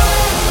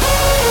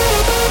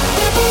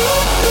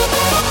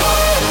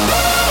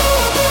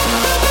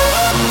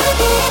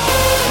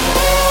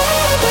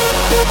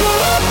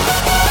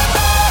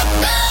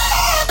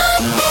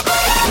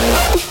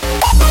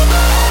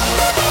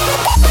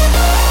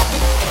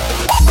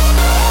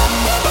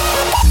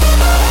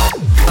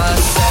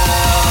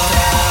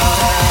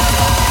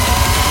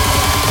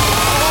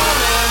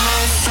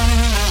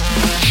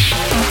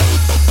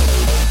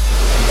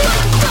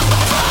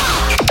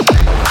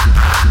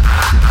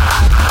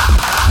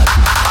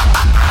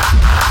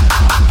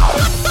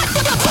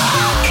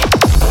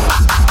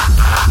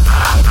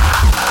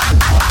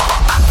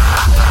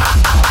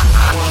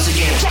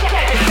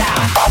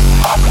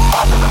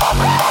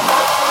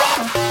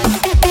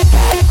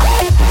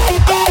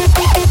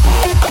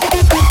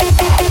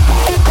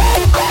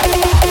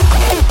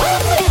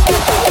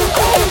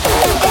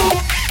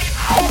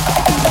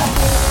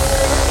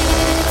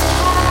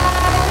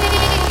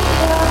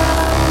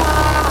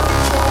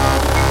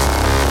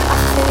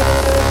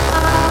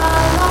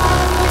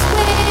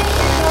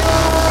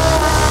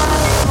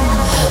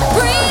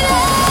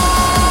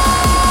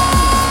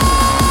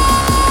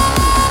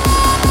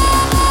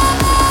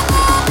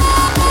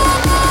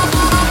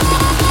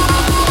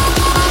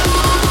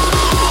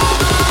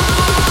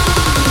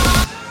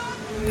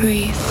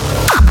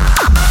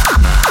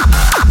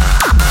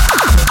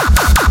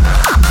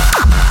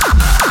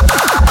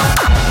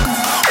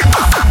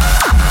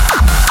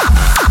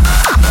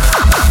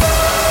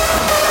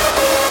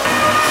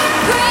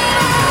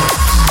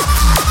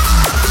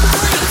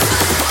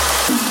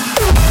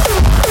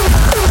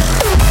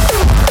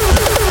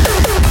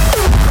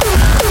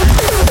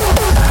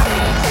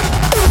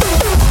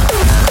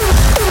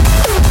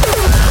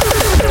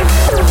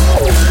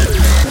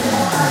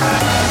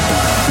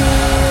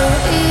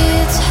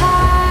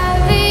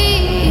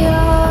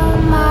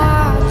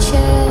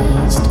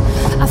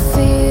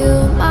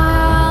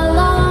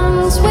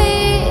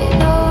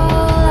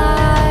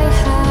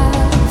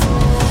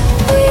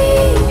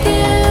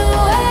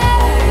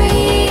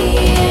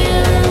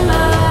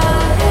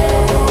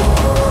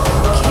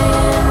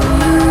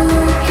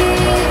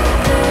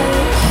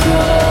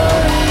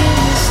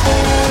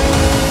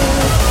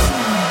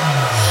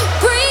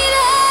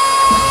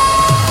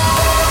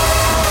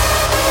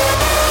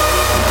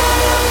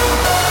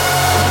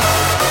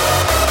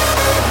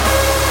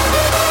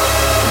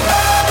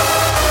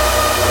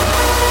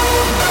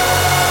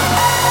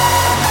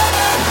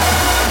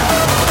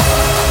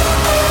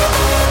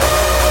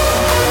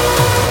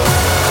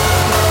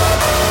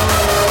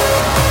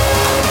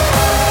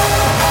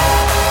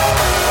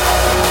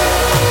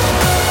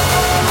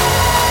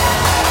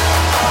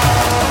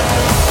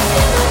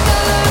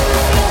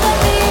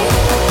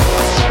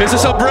 This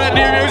is some brand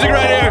new music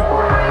right here.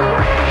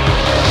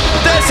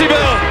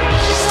 Decibel.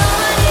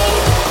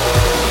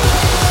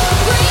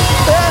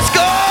 Let's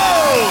go!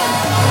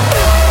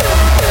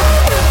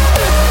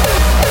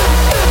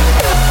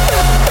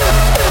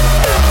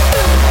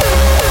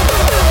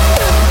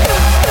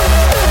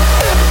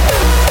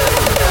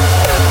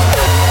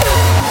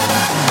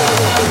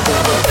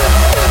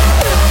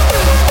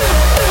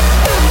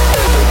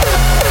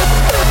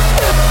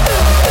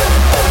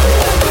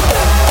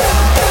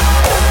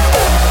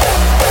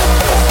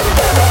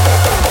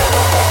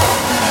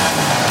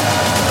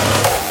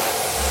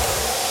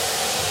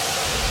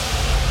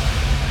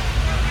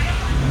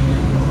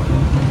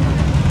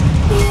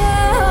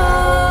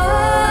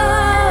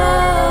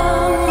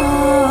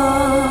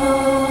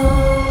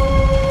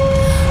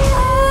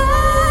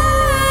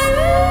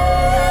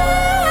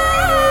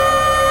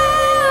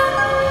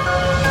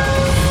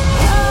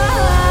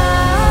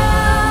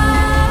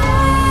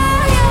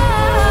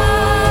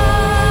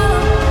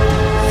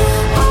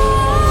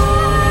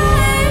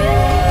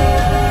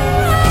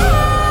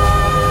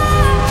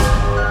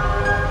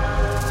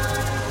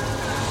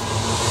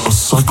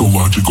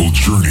 Psychological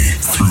journey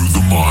through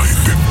the mind.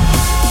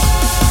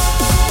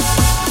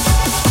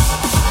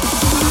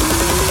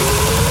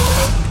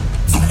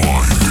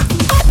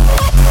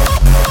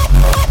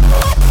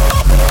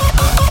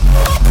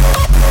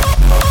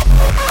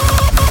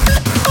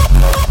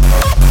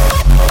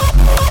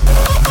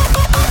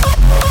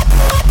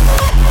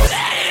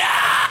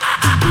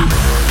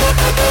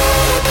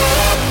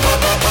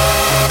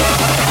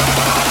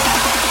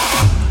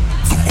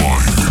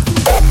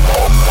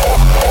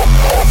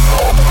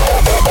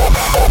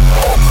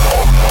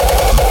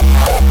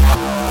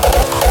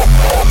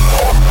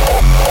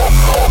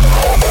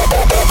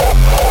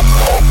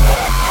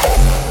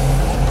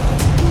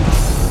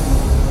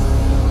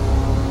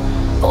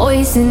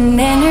 Poison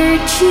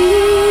energy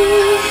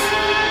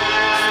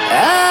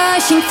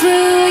rushing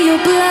through your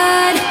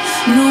blood.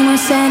 No more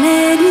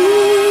sanity.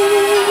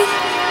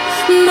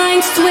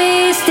 Mind's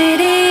twisted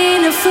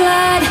in a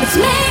flood. It's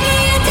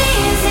making you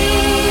dizzy.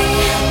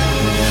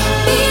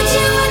 Beat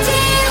you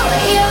until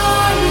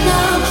you're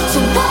numb. So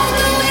walk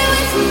away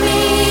with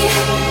me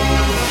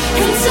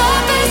and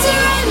suffer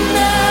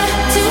surrender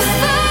to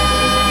fight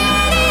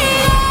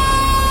it all.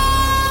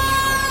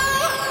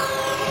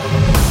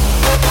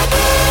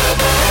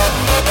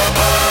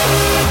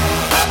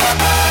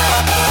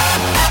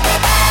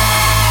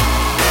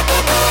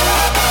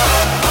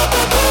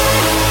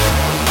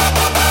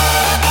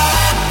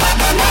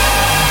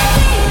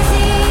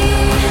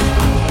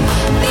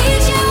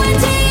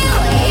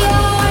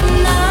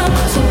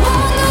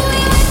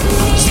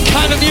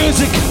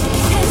 Music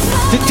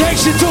that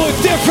takes you to a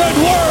different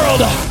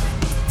world.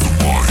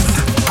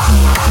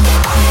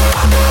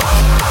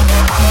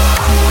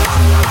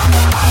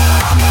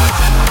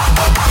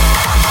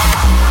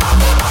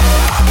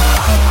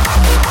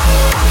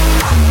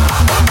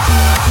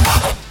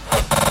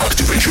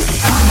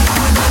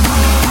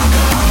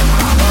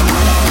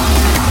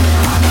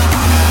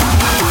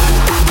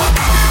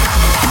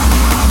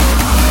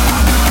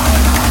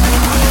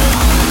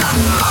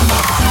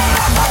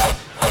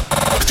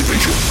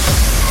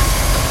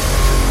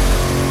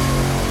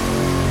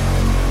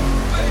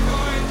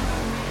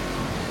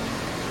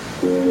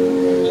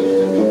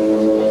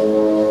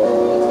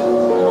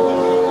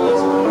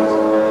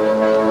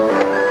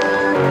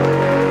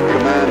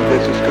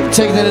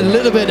 Taking it a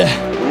little bit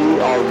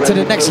to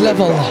the next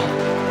level.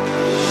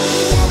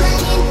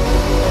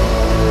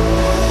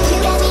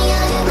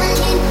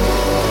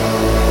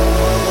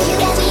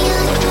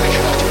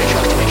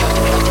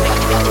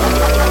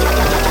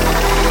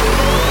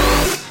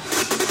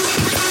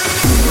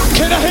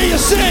 Can I hear you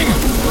sing?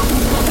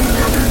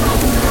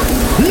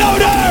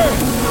 Louder!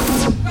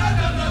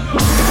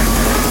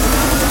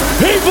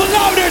 Even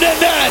louder than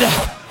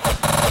that!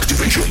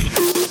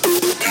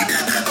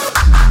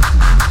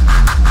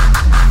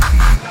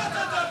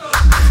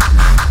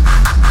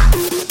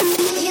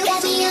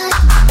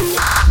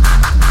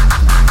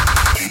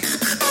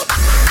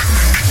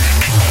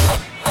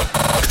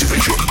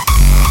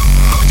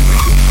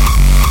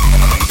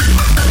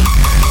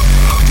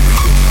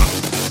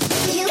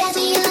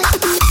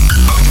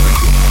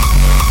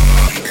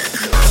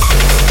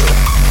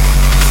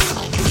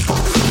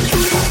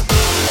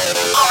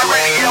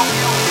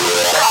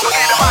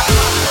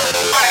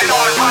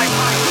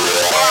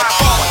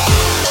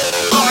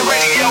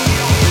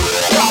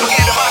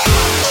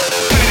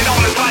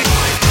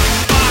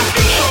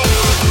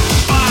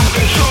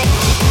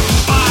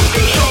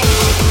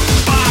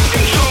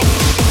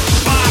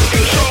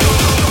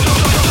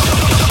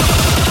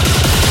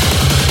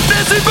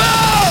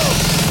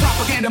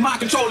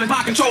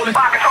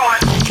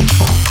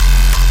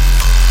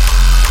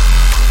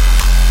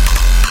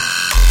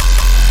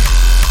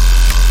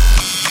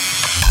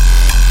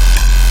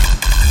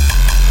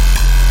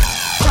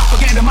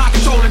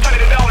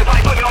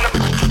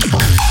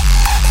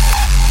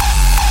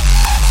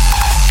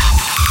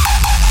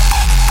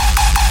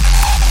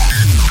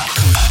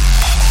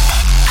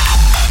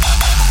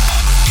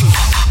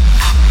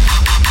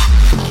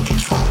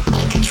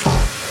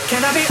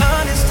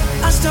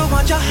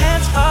 your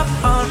hands up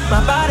on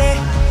my body.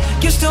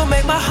 You still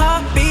make my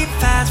heart beat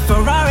fast.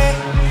 Ferrari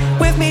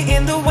with me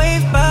in the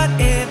wave, but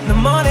in the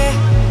morning.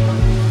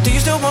 Do you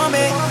still want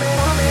me?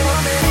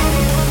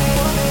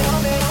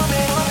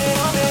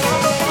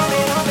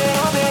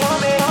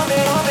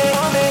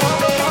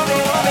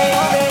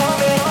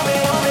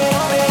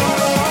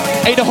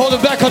 Ain't no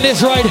holding back on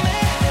this ride.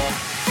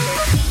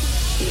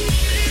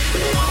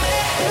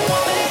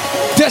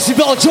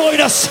 Decibel,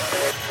 join us.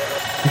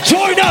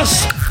 Join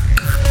us.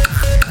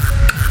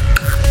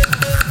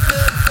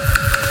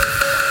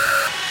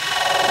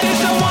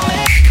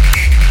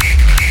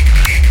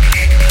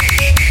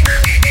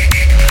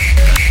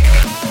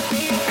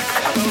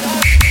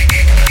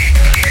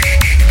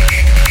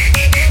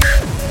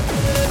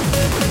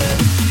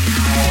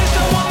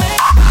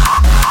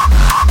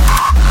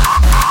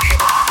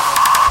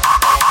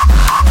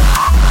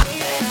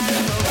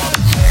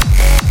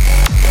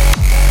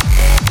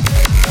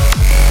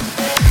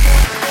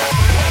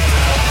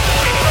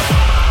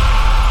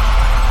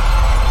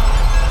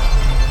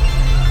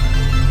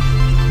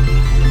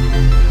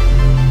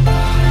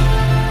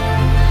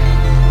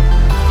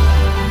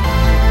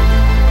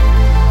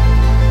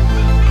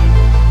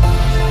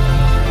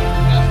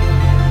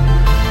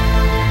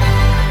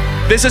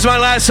 This is my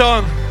last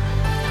song,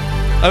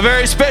 a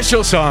very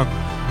special song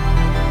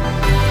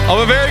of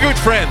a very good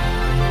friend.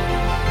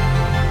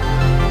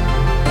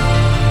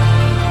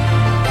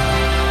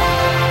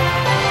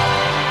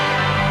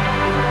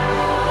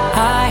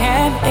 I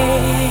am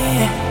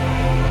air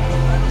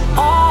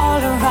all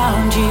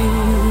around you,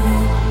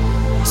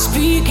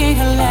 speaking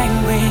a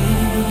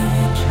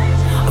language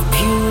of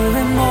pure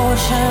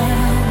emotion,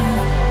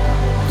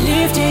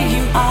 lifting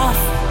you off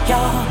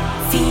your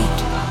feet,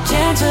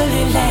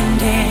 gently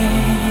landing.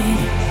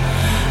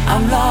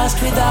 I'm lost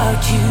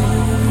without you,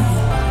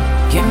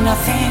 you're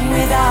nothing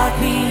without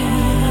me.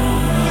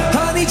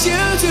 I need you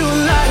to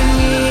align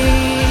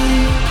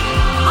me.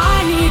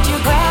 I need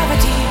your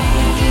gravity.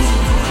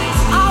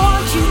 I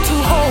want you to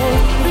hold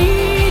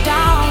me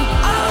down.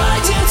 I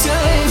want you to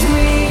lift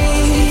me.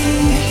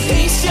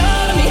 Please show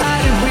me how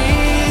to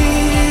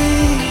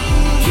breathe.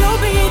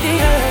 You'll be the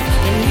earth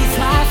beneath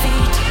my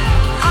feet.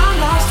 I'm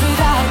lost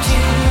without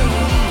you.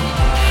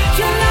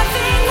 You're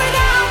nothing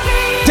without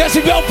me.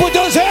 Decibel, put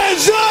those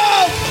hands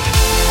up!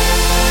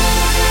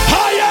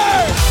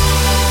 Higher!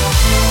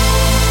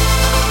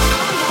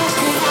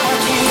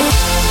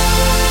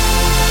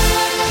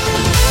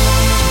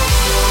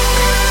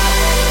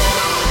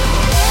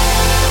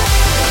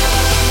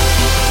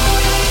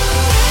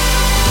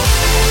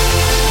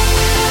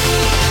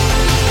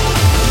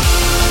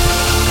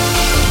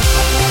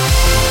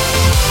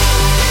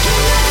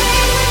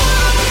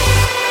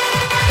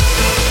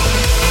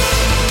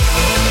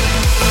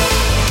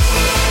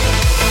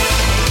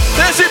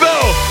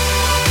 Decibel,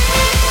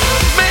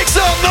 make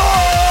some noise!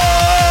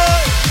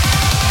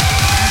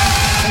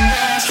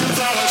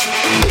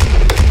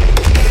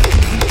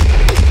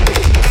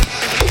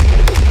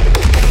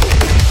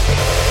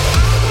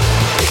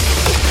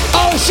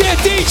 Oh shit,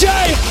 DJ!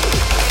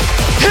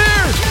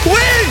 Here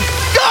we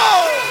go!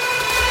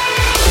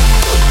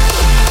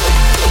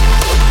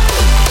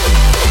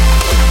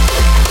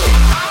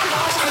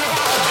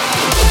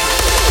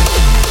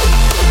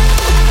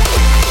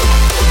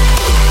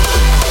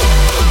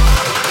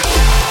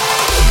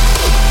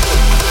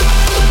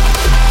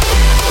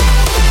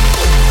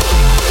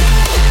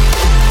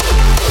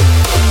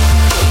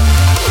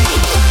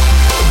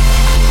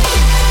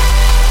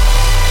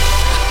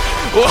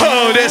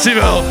 Whoa,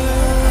 Decibel!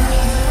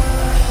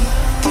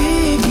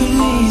 Deep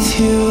beneath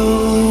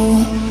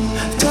you,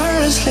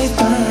 darkness lay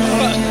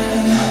burning,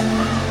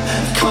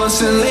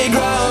 constantly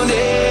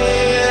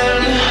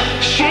grounded,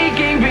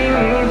 shaking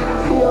beneath.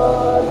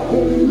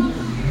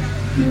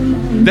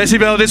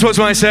 Decibel, this was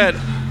my set.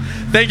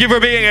 Thank you for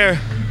being here.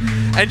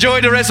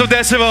 Enjoy the rest of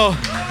Decibel.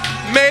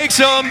 Make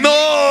some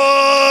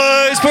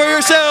noise for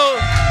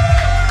yourself.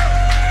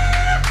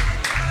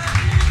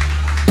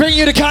 Bring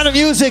you the kind of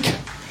music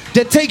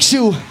that takes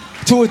you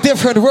to a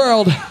different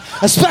world,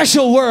 a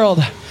special world.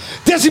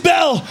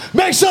 Decibel,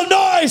 make some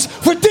noise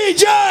for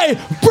DJ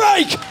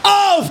Break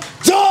of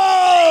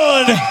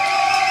Dawn!